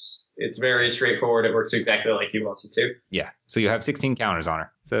again. It's very straightforward. It works exactly like he wants it to. Yeah. So you have 16 counters on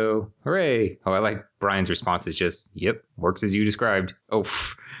her. So hooray! Oh, I like Brian's response. Is just yep, works as you described. Oh,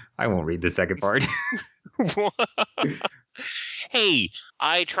 I won't read the second part. Hey,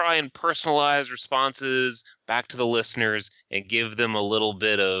 I try and personalize responses back to the listeners and give them a little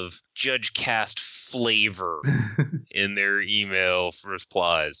bit of JudgeCast flavor in their email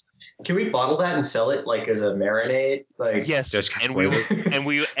replies. Can we bottle that and sell it like as a marinade? Like yes, and we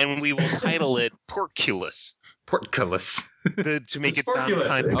will title it Porculus. Porculus. To make it sound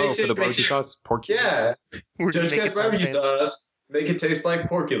kind of for the barbecue sauce, Porculus. Yeah, JudgeCast barbecue sauce. Make it taste like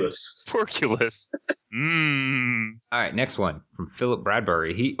Porculus. Porculus. All right, next one from Philip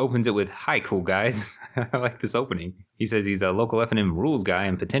Bradbury. He opens it with, "Hi, cool guys." I like this opening. He says he's a local F&M rules guy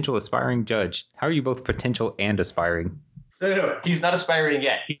and potential aspiring judge. How are you both potential and aspiring? No, he's not aspiring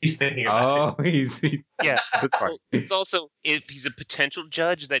yet. He's thinking about it. He's yeah. That's fine. It's also, if he's a potential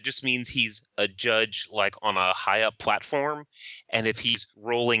judge, that just means he's a judge like on a high up platform, and if he's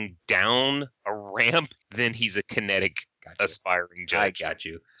rolling down a ramp, then he's a kinetic aspiring judge. I got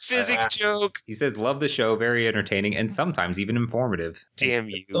you. Physics joke. He says, love the show, very entertaining and sometimes even informative. Damn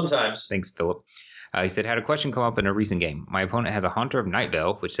Thanks. you. Sometimes. Thanks, Philip. He said, had a question come up in a recent game. My opponent has a Haunter of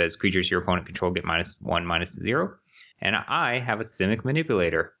Nightveil, which says creatures your opponent control get -1/-0. And I have a Simic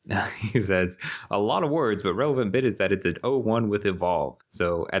Manipulator. He says, a lot of words, but relevant bit is that it's an 0/1 with Evolve.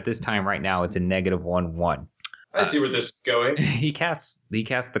 So at this time right now, it's a -1/1. I see where this is going. He casts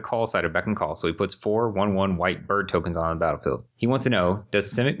the call side of Beckon Call, so he puts 4 1/1 white bird tokens on the battlefield. He wants to know,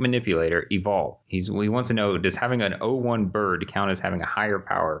 does Simic Manipulator evolve? He wants to know, does having an 0/1 bird count as having a higher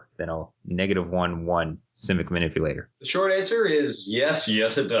power than a -1/1 Simic Manipulator? The short answer is yes,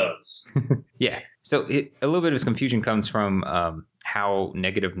 it does. Yeah. So a little bit of confusion comes from how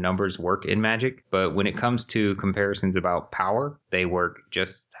negative numbers work in Magic, but when it comes to comparisons about power, they work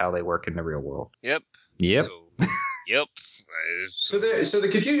just how they work in the real world. Yep. Yep. Yep. So the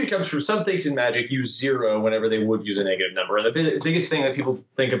confusion comes from some things in Magic use 0 whenever they would use a negative number. And the biggest thing that people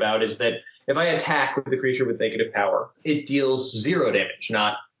think about is that if I attack with a creature with negative power, it deals 0 damage,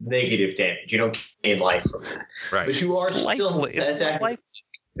 not negative damage. You don't gain life from it. Right. But you are still attacking. Life.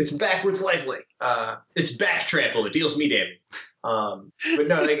 It's backwards lifelink. It's back trample. It deals me damage. But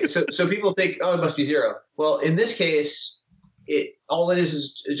no, so people think, oh, it must be 0. Well, in this case, all it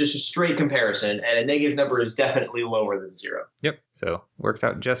is just a straight comparison, and a negative number is definitely lower than 0. Yep. So works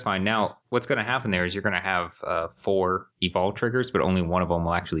out just fine. Now, what's going to happen there is you're going to have 4 evolve triggers, but only one of them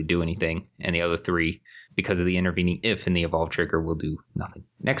will actually do anything, and the other 3, because of the intervening if in the evolve trigger, will do nothing.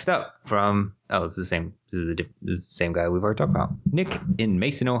 Next up from it's the same. This is the same guy we've already talked about. Nick in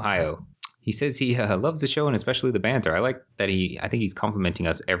Mason, Ohio. He says he loves the show and especially the banter. I like that I think he's complimenting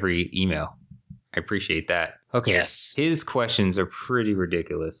us every email. I appreciate that. Okay. Yes. His questions are pretty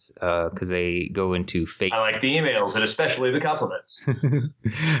ridiculous because they go into fake. I like the emails and especially the compliments.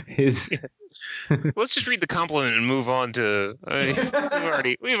 His. Let's just read the compliment and move on to.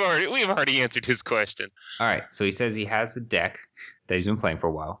 We've already answered his question. All right. So he says he has a deck that he's been playing for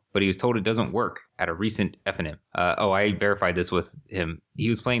a while, but he was told it doesn't work at a recent FNM. I verified this with him. He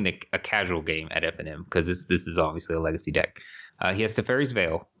was playing a casual game at FNM because this is obviously a legacy deck. He has Teferi's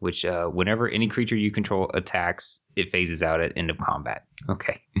Veil, which whenever any creature you control attacks, it phases out at end of combat.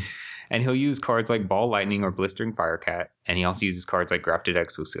 Okay. And he'll use cards like Ball Lightning or Blistering Firecat, and he also uses cards like Grafted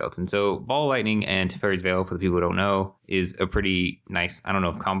Exoskeleton. So Ball Lightning and Teferi's Veil, for the people who don't know, is a pretty nice, I don't know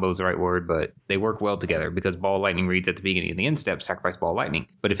if combo is the right word, but they work well together because Ball Lightning reads at the beginning of the end step, sacrifice Ball Lightning.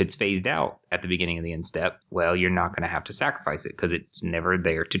 But if it's phased out at the beginning of the end step, well, you're not going to have to sacrifice it because it's never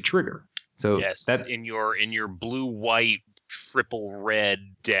there to trigger. So yes, in your blue-white triple red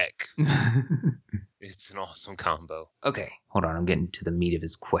deck. It's an awesome combo. Okay, hold on. I'm getting to the meat of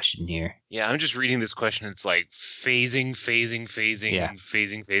his question here. Yeah, I'm just reading this question. It's like phasing,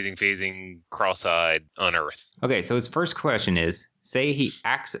 cross-eyed, unearth. Okay, so his first question is, say he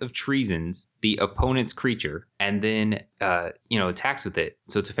acts of treasons the opponent's creature and then, attacks with it.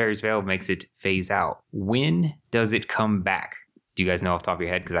 So Teferi's Veil makes it phase out. When does it come back? Do you guys know off the top of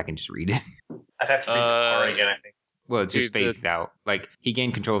your head? Because I can just read it. I'd have to read the card again, I think. Well, it's just phased out. Like, he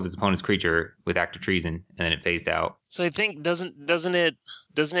gained control of his opponent's creature with Act of Treason, and then it phased out. So I think doesn't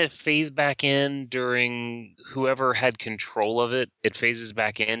it phase back in during whoever had control of it? It phases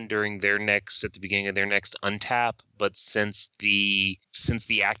back in during at the beginning of their next untap. But since the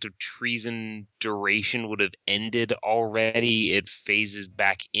Act of Treason duration would have ended already, it phases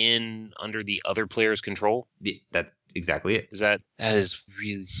back in under the other player's control. Yeah, that's exactly it. That is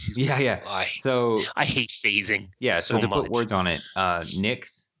really yeah. I hate phasing. Yeah, so to much. put words on it,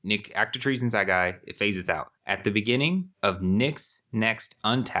 Nick, Act of Treason's that guy, it phases out. At the beginning of Nick's next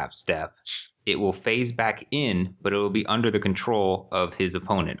untap step, it will phase back in, but it will be under the control of his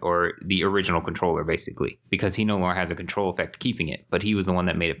opponent, or the original controller, basically, because he no longer has a control effect keeping it, but he was the one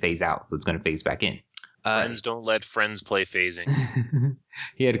that made it phase out, so it's going to phase back in. Friends don't let friends play phasing.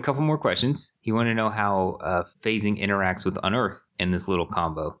 He had a couple more questions. He wanted to know how phasing interacts with Unearth in this little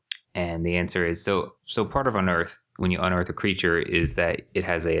combo. And the answer is, so part of Unearth, when you unearth a creature, is that it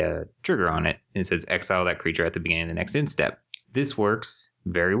has a trigger on it. And it says exile that creature at the beginning of the next end step. This works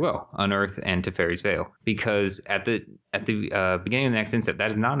very well, Unearth and Teferi's Veil, because at the beginning of the next end step, that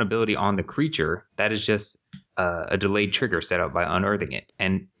is not an ability on the creature. That is just a delayed trigger set up by unearthing it.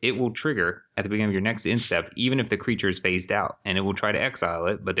 And it will trigger at the beginning of your next end step, even if the creature is phased out. And it will try to exile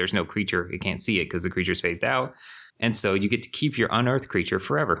it, but there's no creature. It can't see it because the creature is phased out. And so you get to keep your unearthed creature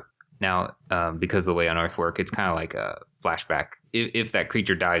forever. Now, because of the way Unearth work, it's kind of like a flashback. If that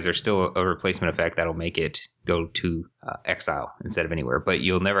creature dies, there's still a replacement effect that'll make it go to exile instead of anywhere. But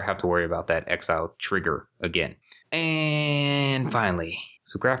you'll never have to worry about that exile trigger again. And finally,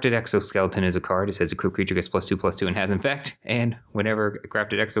 so Grafted Exoskeleton is a card. It says equip creature gets +2/+2 and has infect. And whenever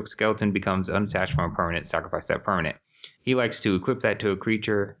Grafted Exoskeleton becomes unattached from a permanent, sacrifice that permanent. He likes to equip that to a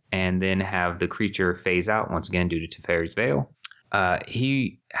creature and then have the creature phase out once again due to Teferi's Veil.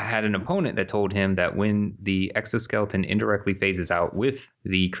 He had an opponent that told him that when the exoskeleton indirectly phases out with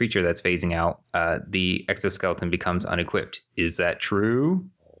the creature that's phasing out, the exoskeleton becomes unequipped. Is that true?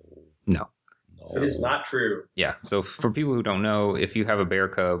 No. It is not true. Yeah. So for people who don't know, if you have a bear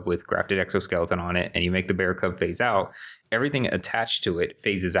cub with Grafted Exoskeleton on it and you make the bear cub phase out, everything attached to it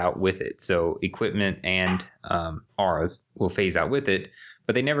phases out with it. So equipment and auras will phase out with it,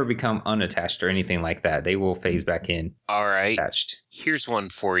 but they never become unattached or anything like that. They will phase back in. All right. Attached. Here's one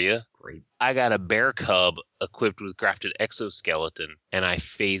for you. Great. I got a bear cub equipped with Grafted Exoskeleton, and I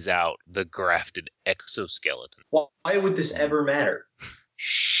phase out the Grafted Exoskeleton. Why would this ever matter?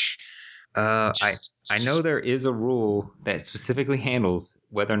 Shh. I know there is a rule that specifically handles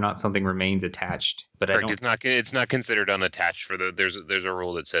whether or not something remains attached, but Correct. I don't. It's not considered unattached for there's a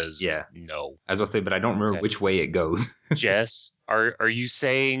rule that says no. I was going to say, but I don't remember which way it goes. Jess, are you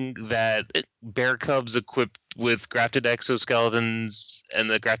saying that bear cubs equipped with Grafted Exoskeletons and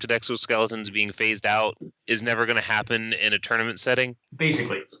the Grafted Exoskeletons being phased out is never going to happen in a tournament setting?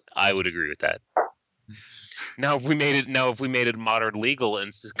 Basically, I would agree with that. Now, if we made it modern legal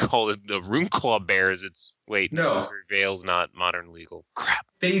and called it the Runeclaw Bears, it's no. Veil's not modern legal. Crap.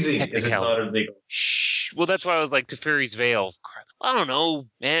 Phasing isn't modern legal. Shh. Well, that's why I was like Teferi's Veil. Crap. I don't know,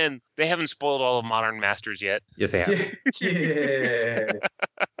 man. They haven't spoiled all of Modern Masters yet. Yes, they have. Yeah.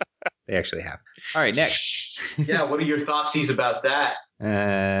 They actually have. All right, next. Yeah, what are your thoughtsies about that?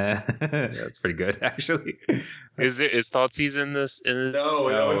 That's pretty good, actually. Is Thoughtseize in this?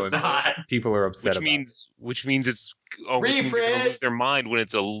 No, it's not. People are upset Which means it's which means they're gonna lose their mind when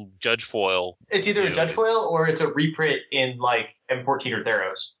it's a judge foil. It's either a judge foil or it's a reprint in like M14 or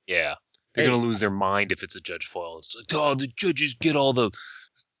Theros. Yeah, they're gonna lose their mind if it's a judge foil. It's like, oh, the judges get all the,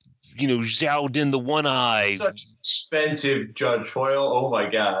 Zhao Din the one eye. Such expensive judge foil. Oh my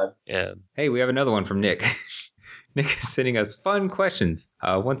god. Yeah. Hey, we have another one from Nick. Nick is sending us fun questions.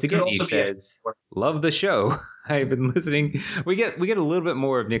 Once again, he says, "Love the show. I've been listening." We get a little bit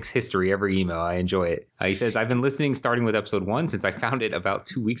more of Nick's history every email. I enjoy it. He says, "I've been listening starting with episode 1 since I found it about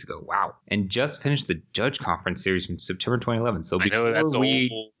 2 weeks ago. Wow! And just finished the Judge Conference series from September 2011. So before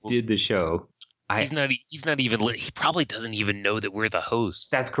we did the show." He's not even. He probably doesn't even know that we're the hosts.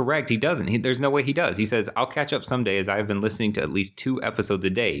 That's correct. He doesn't. There's no way he does. He says, "I'll catch up someday as I've been listening to at least 2 episodes a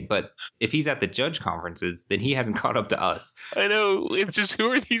day." But if he's at the judge conferences, then he hasn't caught up to us. I know. It's just,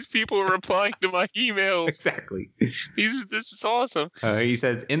 who are these people replying to my emails? Exactly. This is awesome. He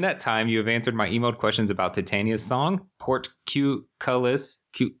says, "In that time, you have answered my emailed questions about Titania's song, Portcullis,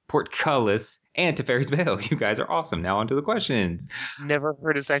 and Teferi's Veil. You guys are awesome. Now on to the questions." He's never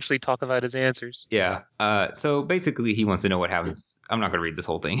heard us actually talk about his answers. Yeah. So basically, he wants to know what happens. I'm not going to read this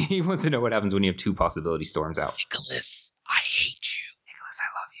whole thing. He wants to know what happens when you have 2 possibility storms out. Nicholas, I hate you. Nicholas, I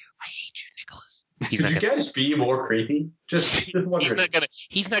love you. I hate you, Nicholas. Could you guys be more creepy? Just wondering.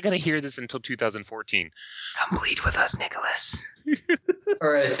 He's not gonna hear this until 2014. Come bleed with us, Nicholas. All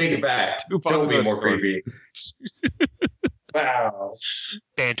right, take it back. 2 Don't be possibility more storms. creepy. Wow.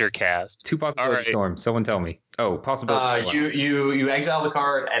 Bantercast. 2 possibility storms. Someone tell me. Oh, possibility storm. You exile the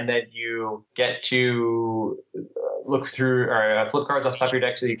card and then you get to look through or flip cards off the top of your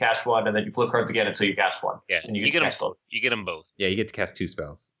deck so you cast 1, and then you flip cards again until you cast 1. Yeah, and you get them both. You get them both. Yeah, you get to cast 2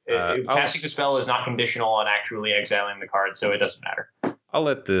 spells. Casting the spell is not conditional on actually exiling the card, so it doesn't matter. I'll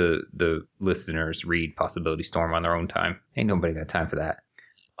let the listeners read Possibility Storm on their own time. Ain't nobody got time for that.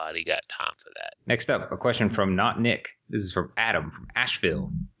 Nobody got time for that. Next up, a question from Not Nick. This is from Adam from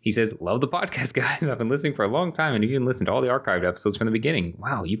Asheville. He says, "Love the podcast, guys. I've been listening for a long time and you can listen to all the archived episodes from the beginning.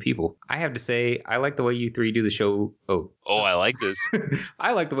 Wow, you people. I have to say, I like the way you 3 do the show." Oh, I like this.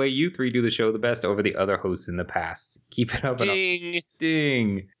 "I like the way you 3 do the show the best over the other hosts in the past. Keep it up." Ding.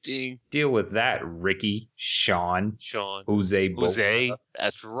 Ding. Ding. Deal with that, Ricky, Sean. Jose.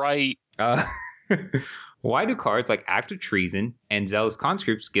 That's right. Why do cards like Act of Treason and Zealous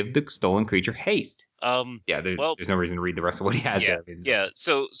Conscripts give the stolen creature haste? There's no reason to read the rest of what he has there. Yeah.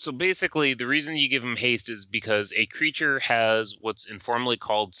 So basically, the reason you give him haste is because a creature has what's informally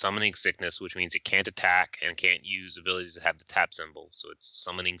called summoning sickness, which means it can't attack and can't use abilities that have the tap symbol. So it's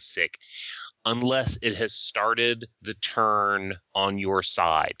summoning sick, unless it has started the turn on your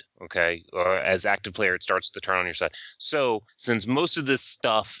side. Okay, or as active player, it starts the turn on your side. So since most of this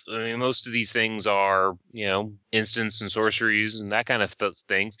stuff, most of these things are, instants and sorceries and that kind of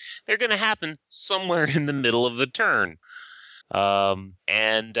things, they're going to happen somewhere in the middle of the turn. So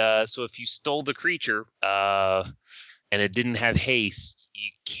if you stole the creature and it didn't have haste,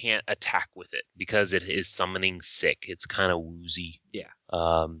 you can't attack with it because it is summoning sick. It's kind of woozy. Yeah.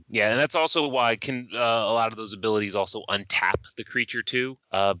 And that's also why a lot of those abilities also untap the creature too,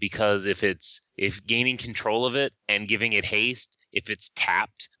 because if gaining control of it and giving it haste, if it's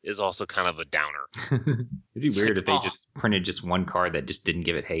tapped, is also kind of a downer. It'd be weird if they just printed just one card that just didn't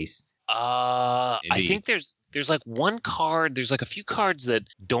give it haste. I think there's like one card. There's like a few cards that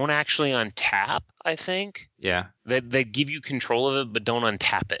don't actually untap. I think. Yeah. That give you control of it, but don't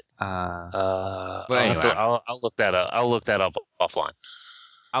untap it. But anyway. I'll look that up. I'll look that up offline.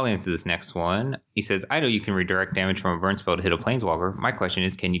 I'll answer this next one. He says, "I know you can redirect damage from a burn spell to hit a planeswalker. My question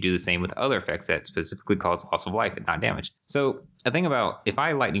is, can you do the same with other effects that specifically cause loss of life and not damage?" So a thing about, if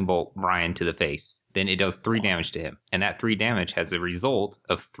I lightning bolt Brian to the face, then it does 3 damage to him. And that 3 damage has a result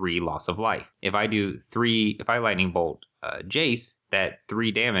of 3 loss of life. If I lightning bolt Jace, that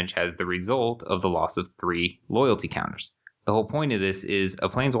 3 damage has the result of the loss of 3 loyalty counters. The whole point of this is a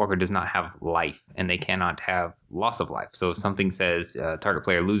planeswalker does not have life, and they cannot have loss of life. So if something says target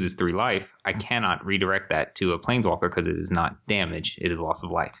player loses 3 life, I cannot redirect that to a planeswalker because it is not damage. It is loss of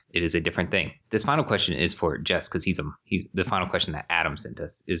life. It is a different thing. This final question is for Jess, because he's the final question that Adam sent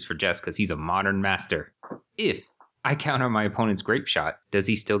us is for Jess because he's a modern master. If I counter my opponent's Grape Shot, does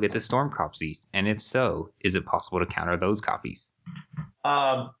he still get the Storm copies? And if so, is it possible to counter those copies?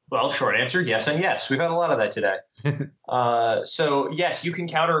 Well, short answer, yes and yes. We've had a lot of that today. So yes, you can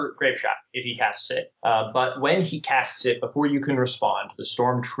counter Grape Shot if he casts it. But when he casts it, before you can respond, the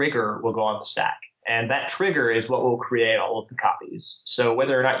Storm trigger will go on the stack. And that trigger is what will create all of the copies. So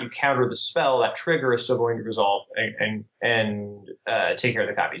whether or not you counter the spell, that trigger is still going to resolve and take care of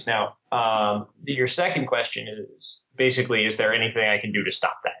the copies. Now, your second question is basically, is there anything I can do to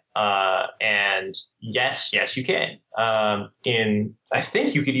stop that? And yes, you can. I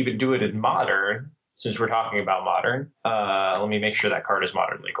think you could even do it in Modern, since we're talking about Modern. Let me make sure that card is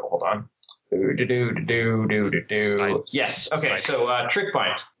Modern legal. Hold on. Yes. Okay. So Trick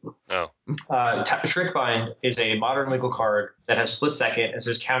Bind. Oh. Trick Bind is a Modern legal card that has split second and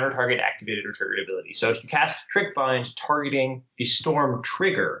says counter target activated or triggered ability. So if you cast Trick Bind targeting the Storm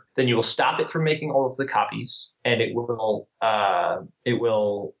trigger, then you will stop it from making all of the copies, and it will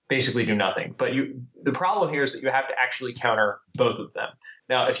basically do nothing. But the problem here is that you have to actually counter both of them.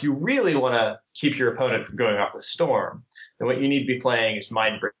 Now, if you really want to keep your opponent from going off with Storm, then what you need to be playing is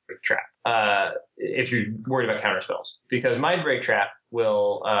Mind Break Trap. If you're worried about counter spells, because Mind Break Trap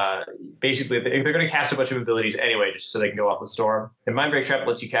will basically, if they're going to cast a bunch of abilities anyway, just so they can go off with Storm, and Mind Break Trap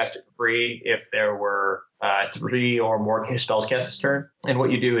lets you cast it for free if there were 3 or more spells cast this turn. And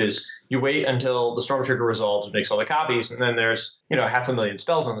what you do is you wait until the Storm trigger resolves and makes all the copies, and then there's 500,000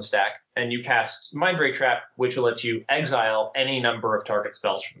 spells on the stack, and you cast Mind Break Trap, which will let you exile any number of target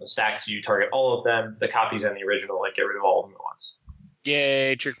spells from the stack. So you target all of them, the copies and the original, like get rid of all of them at once.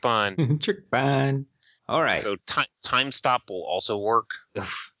 Yay, Trick Bind. Trick Bind. All right. So time stop will also work.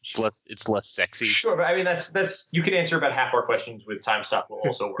 It's less sexy. Sure, but I mean that's you can answer about half our questions with time stop will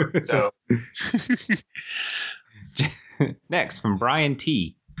also work. So next from Brian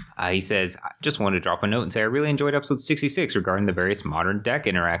T. He says, I just wanted to drop a note and say I really enjoyed episode 66 regarding the various modern deck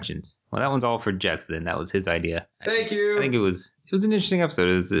interactions. Well, that one's all for Jess then. That was his idea. Thank you. I think it was an interesting episode.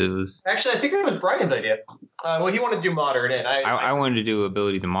 It was actually, I think that was Brian's idea. Well, he wanted to do modern, and I wanted to do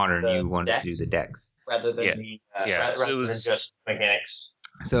abilities in modern. You wanted to do the decks rather than rather than just mechanics.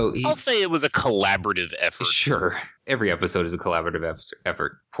 So I'll say it was a collaborative effort. Sure. Every episode is a collaborative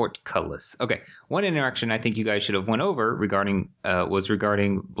effort. Portcullis. Okay. One interaction I think you guys should have went over was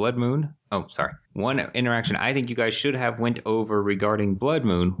regarding Blood Moon. Oh, sorry. One interaction I think you guys should have went over regarding Blood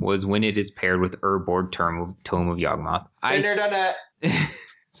Moon was when it is paired with Urborg Tome of Yawgmoth. Been there, done that.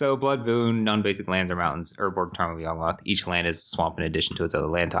 So Blood Moon, non-basic lands or mountains, Urborg Tome of Yawgmoth. Each land is a swamp in addition to its other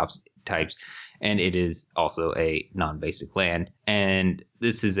land types. And it is also a non-basic land. And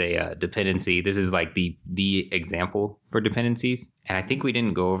this is a dependency. This is like the example for dependencies. And I think we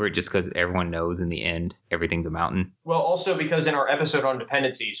didn't go over it just because everyone knows in the end everything's a mountain. Well, also because in our episode on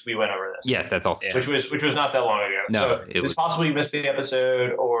dependencies, we went over this. Yes, that's also which was not that long ago. No, so it's possible you missed the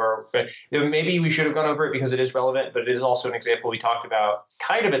episode, or maybe we should have gone over it because it is relevant. But it is also an example we talked about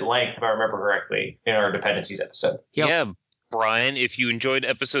kind of at length, if I remember correctly, in our dependencies episode. Yeah. Brian, if you enjoyed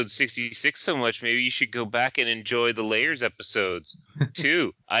episode 66 so much, maybe you should go back and enjoy the Layers episodes,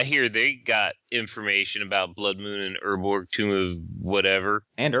 too. I hear they got information about Blood Moon and Urborg Tomb of whatever.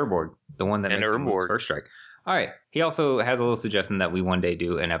 And Urborg, the one that makes Urborg first strike. All right. He also has a little suggestion that we one day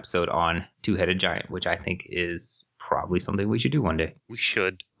do an episode on Two-Headed Giant, which I think is probably something we should do one day. We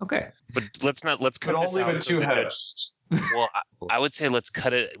should. Okay. But let's cut this out. Only with two heads. Well, I would say let's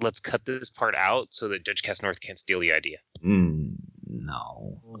cut this part out so that Judge Cast North can't steal the idea.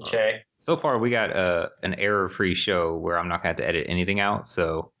 No. Okay. So far, we got an error-free show where I'm not going to have to edit anything out.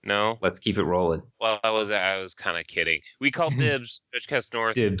 So no, let's keep it rolling. Well, I was kind of kidding. We called dibs. Judge Cast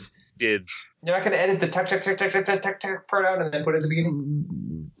North. Dibs. You're not going to edit the tuck part out and then put it at the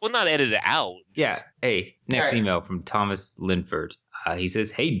beginning? Well, not edit it out. Yeah. Hey, next email from Thomas Linford. He says,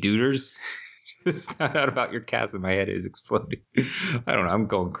 "Hey, duders." Just found out about your cast and my head is exploding. I don't know. I'm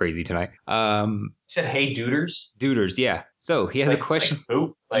going crazy tonight. You said, hey, duders? Duders, yeah. So he has a question.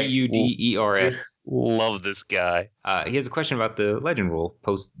 Like who? Duders. Love this guy. He has a question about the legend rule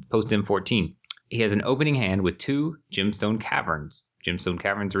post M14. He has an opening hand with 2 Gemstone Caverns. Gemstone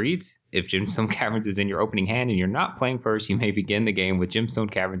Caverns reads, if Gemstone Caverns is in your opening hand and you're not playing first, you may begin the game with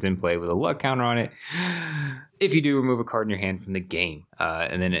Gemstone Caverns in play with a luck counter on it. If you do, remove a card in your hand from the game.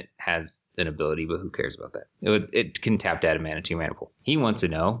 And then it has an ability, but who cares about that? It can tap data mana to your mana pool. He wants to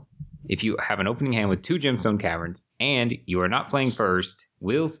know, if you have an opening hand with 2 Gemstone Caverns and you are not playing first,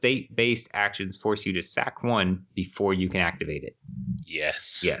 will state-based actions force you to sack 1 before you can activate it?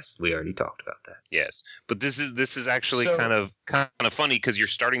 Yes. Yes, we already talked about that. Yes, but this is actually kind of funny because you're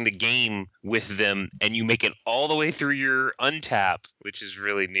starting the game with them and you make it all the way through your untap, which is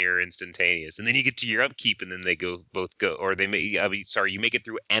really near instantaneous, and then you get to your upkeep and then they both go, or they may. You make it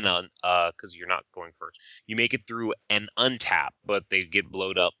through an because you're not going first. You make it through an untap, but they get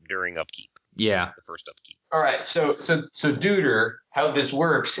blowed up during upkeep. Yeah, the first upkeep. All right, so Duder, how this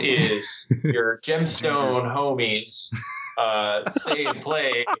works is your Gemstone homies stay and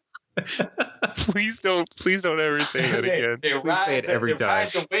play Please don't ever say that again. They Please say it every time.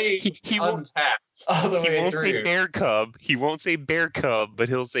 ride the wave He won't- untapped all the He way won't say through. bear cub. He won't say bear cub, but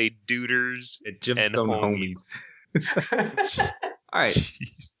he'll say duders. Gemstone homies. All right.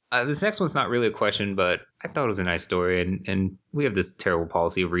 Jeez. This next one's not really a question, but I thought it was a nice story, and we have this terrible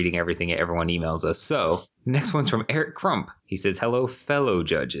policy of reading everything everyone emails us. So, next one's from Eric Crump. He says, "Hello, fellow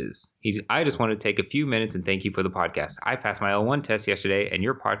judges. I just want to take a few minutes and thank you for the podcast. I passed my L1 test yesterday, and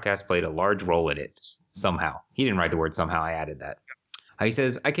your podcast played a large role in it. Somehow." He didn't write the word somehow. I added that. He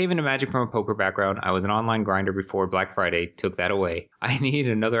says, "I came into Magic from a poker background. I was an online grinder before Black Friday took that away. I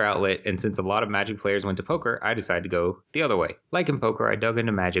needed another outlet, and since a lot of Magic players went to poker, I decided to go the other way. Like in poker, I dug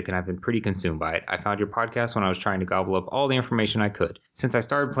into Magic, and I've been pretty consumed by it. I found your podcast when I was trying to gobble up all the information I could. Since I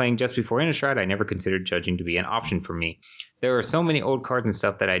started playing just before Innistrad, I never considered judging to be an option for me. There are so many old cards and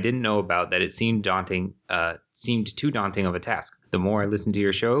stuff that I didn't know about that it seemed too daunting of a task. The more I listened to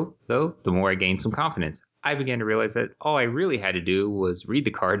your show, though, the more I gained some confidence. I began to realize that all I really had to do was read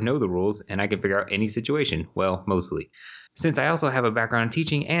the card, know the rules, and I could figure out any situation. Well, mostly. Since I also have a background in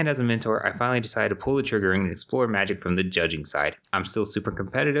teaching and as a mentor, I finally decided to pull the trigger and explore Magic from the judging side. I'm still super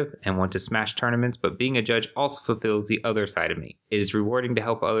competitive and want to smash tournaments, but being a judge also fulfills the other side of me. It is rewarding to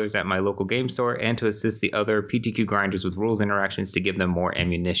help others at my local game store and to assist the other PTQ grinders with rules interactions to give them more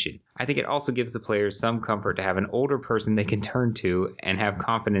ammunition. I think it also gives the players some comfort to have an older person they can turn to and have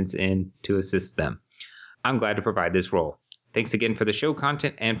confidence in to assist them. I'm glad to provide this role. Thanks again for the show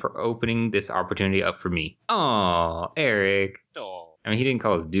content and for opening this opportunity up for me." Aw, Eric. Oh. I mean, he didn't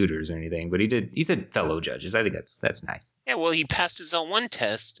call us duders or anything, but he said fellow judges. I think that's nice. Yeah, well, he passed his L1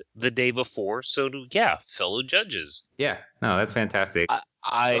 test the day before, so yeah, fellow judges. Yeah, no, that's fantastic.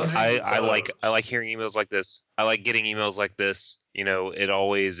 I like hearing emails like this. I like getting emails like this. You know, it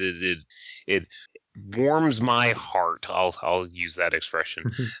always it warms my heart. I'll use that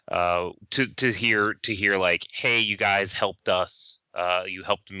expression. To hear like, hey, you guys helped us. You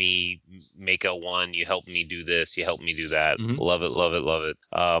helped me make L1. You helped me do this. You helped me do that. Mhm. Love it.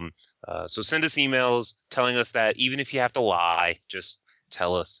 So send us emails telling us that, even if you have to lie, just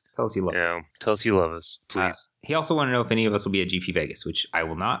tell us. Tell us you love us. Tell us you love us, please. He also wanted to know if any of us will be at GP Vegas, which I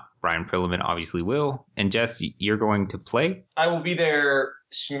will not. Brian Prilliman obviously will. And Jess, you're going to play? I will be there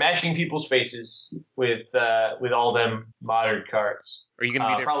smashing people's faces with all them modern cards. Are you gonna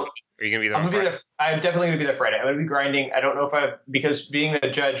be there? Probably. Are you gonna be there? I'm on gonna be Friday? there. I'm definitely gonna be there Friday. I'm gonna be grinding. I don't know if because being the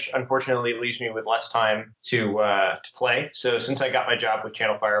judge unfortunately leaves me with less time to play. So since I got my job with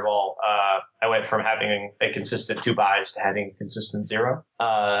Channel Fireball, I went from having a consistent 2 buys to having a consistent 0.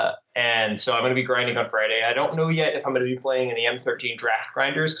 And so I'm going to be grinding on Friday. I don't know yet if I'm going to be playing in the M13 draft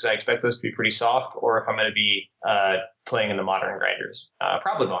grinders because I expect those to be pretty soft, or if I'm going to be playing in the modern grinders.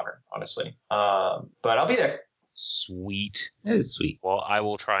 Probably modern, honestly. But I'll be there. Sweet. That is sweet. Well, I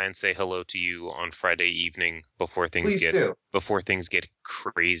will try and say hello to you on Friday evening before things Please do. get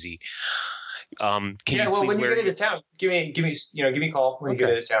crazy. Can you well, please when you wear get into town, give me a call when you get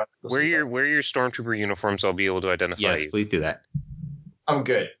into town. wear your stormtrooper uniform so I'll be able to identify Yes, you. please do that. I'm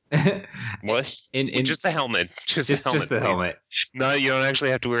good. What? In Just the helmet. Just the helmet. the please. helmet. No, you don't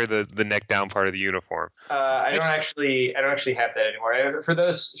actually have to wear the neck down part of the uniform. I don't actually have that anymore. For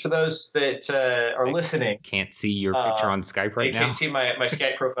those that are listening, Can't see your picture on Skype right you now. can't see my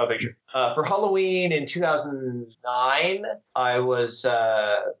Skype profile picture. For Halloween in 2009, I went as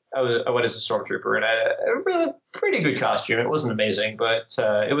a stormtrooper, and a really pretty good costume. It wasn't amazing, but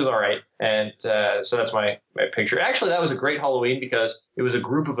it was all right. And so that's my picture. Actually, that was a great Halloween because it was a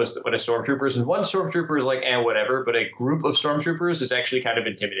group of us that went as stormtroopers, and one stormtrooper is like, whatever, but a group of stormtroopers is actually kind of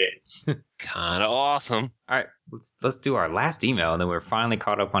intimidating. Kind of awesome. All right, let's do our last email, and then we're finally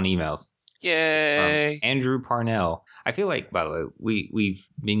caught up on emails. Yay. From Andrew Parnell. I feel like, by the way, we've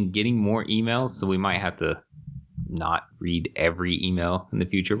been getting more emails, so we might have to not read every email in the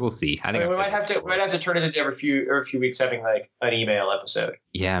future. We'll see. I think we might have to turn it into every few weeks having like an email episode.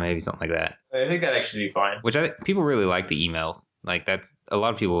 Yeah, maybe something like that. I think that'd actually be fine. Which people really like the emails. Like that's a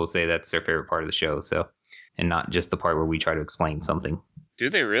lot of people will say that's their favorite part of the show. So, and not just the part where we try to explain something. Do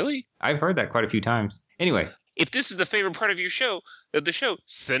they really? I've heard that quite a few times. Anyway, If this is the favorite part of the show,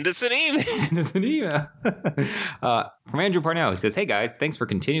 send us an email. send us an email. From Andrew Parnell, he says, "Hey guys, thanks for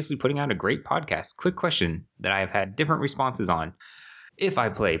continuously putting out a great podcast. Quick question that I have had different responses on. If I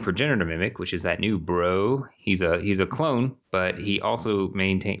play Progenitor Mimic, which is that new bro, he's a clone, but he also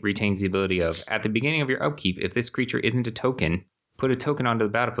retains the ability of, at the beginning of your upkeep, if this creature isn't a token, put a token onto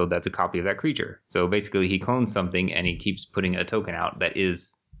the battlefield that's a copy of that creature. So basically he clones something and he keeps putting a token out that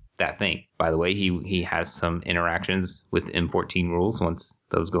is that thing. By the way, he has some interactions with M14 rules once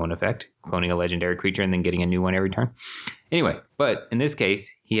those go in effect, cloning a legendary creature and then getting a new one every turn. Anyway, but in this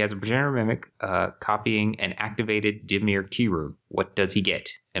case, he has a Progenitor Mimic copying an activated Dimir key rune. What does he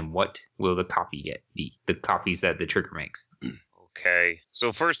get? And what will the copy get? The copies that the trigger makes. Okay.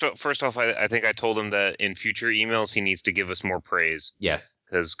 So first off, I think I told him that in future emails he needs to give us more praise. Yes.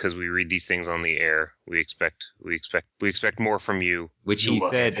 Because we read these things on the air. We expect more from you. Which he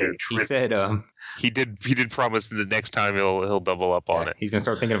said. He did promise that the next time he'll double up on it. He's gonna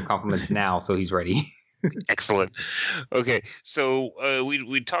start thinking of compliments now, so he's ready. Excellent. Okay, so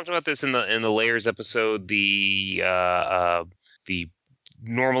we talked about this in the layers episode. The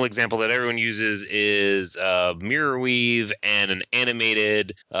normal example that everyone uses is Mirror Weave and an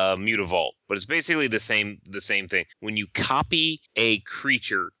animated Mutavault, but it's basically the same thing. When you copy a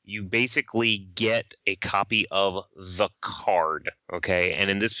creature, you basically get a copy of the card. Okay, and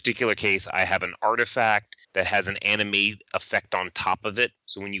in this particular case, I have an artifact that has an animate effect on top of it.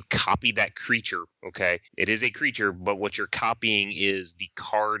 So when you copy that creature, okay, it is a creature, but what you're copying is the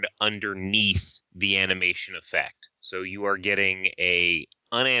card underneath the animation effect. So you are getting a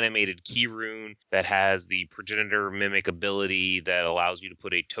unanimated key rune that has the Progenitor Mimic ability that allows you to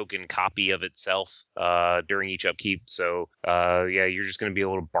put a token copy of itself during each upkeep. So you're just going to be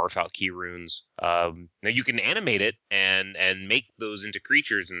able to barf out key runes. Now you can animate it and make those into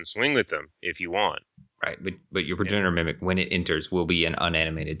creatures and swing with them if you want. Right, but your Progenitor Mimic, when it enters, will be an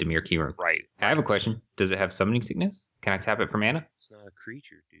unanimated Dimir key rune. Right. I have a question. Does it have Summoning Sickness? Can I tap it for mana? It's not a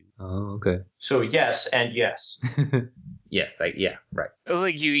creature, dude. Oh, okay. So yes and yes. Yes, right. It was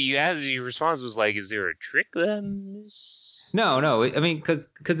like your response was like, is there a trick then? No. I mean,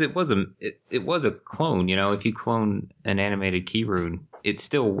 because it was a clone. You know, if you clone an animated key rune,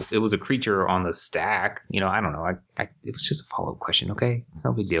 it was a creature on the stack. You know, I don't know. It was just a follow-up question. Okay, it's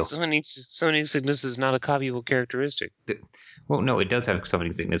no big deal. Summoning Sickness is not a copyable characteristic. Well, no, it does have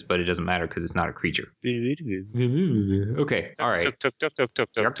Summoning Sickness, but it doesn't matter because it's not a creature. Okay, all right.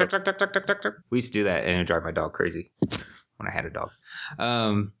 We used to do that and it drive my dog crazy when I had a dog.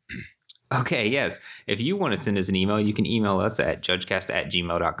 Okay, yes. If you want to send us an email, you can email us at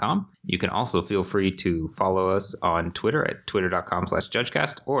judgecast@gmail.com. You can also feel free to follow us on Twitter at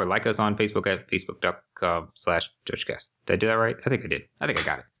twitter.com/judgecast or like us on Facebook at facebook.com/judgecast. Did I do that right? I think I did. I think I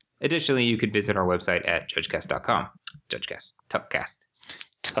got it. Additionally, you could visit our website at judgecast.com. Judgecast. Tuckcast.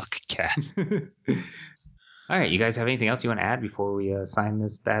 Tuckcast. All right, you guys have anything else you want to add before we sign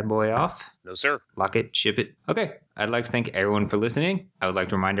this bad boy off? No, sir. Lock it, ship it. Okay, I'd like to thank everyone for listening. I would like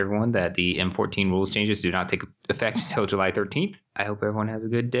to remind everyone that the M14 rules changes do not take effect until July 13th. I hope everyone has a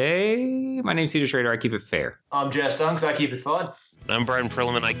good day. My name's Cedar Schrader. I keep it fair. I'm Jess Dunks. I keep it fun. I'm Brian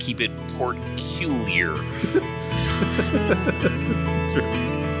Perlman. I keep it portculiar. That's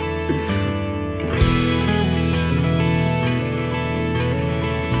right.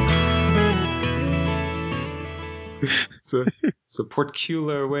 It's a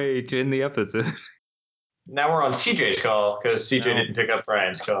portcular way to end the episode. Now we're on CJ's call because CJ didn't pick up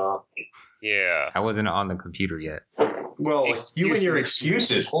Brian's call. Yeah. I wasn't on the computer yet. Well, you and your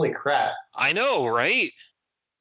excuses. Holy crap. I know, right?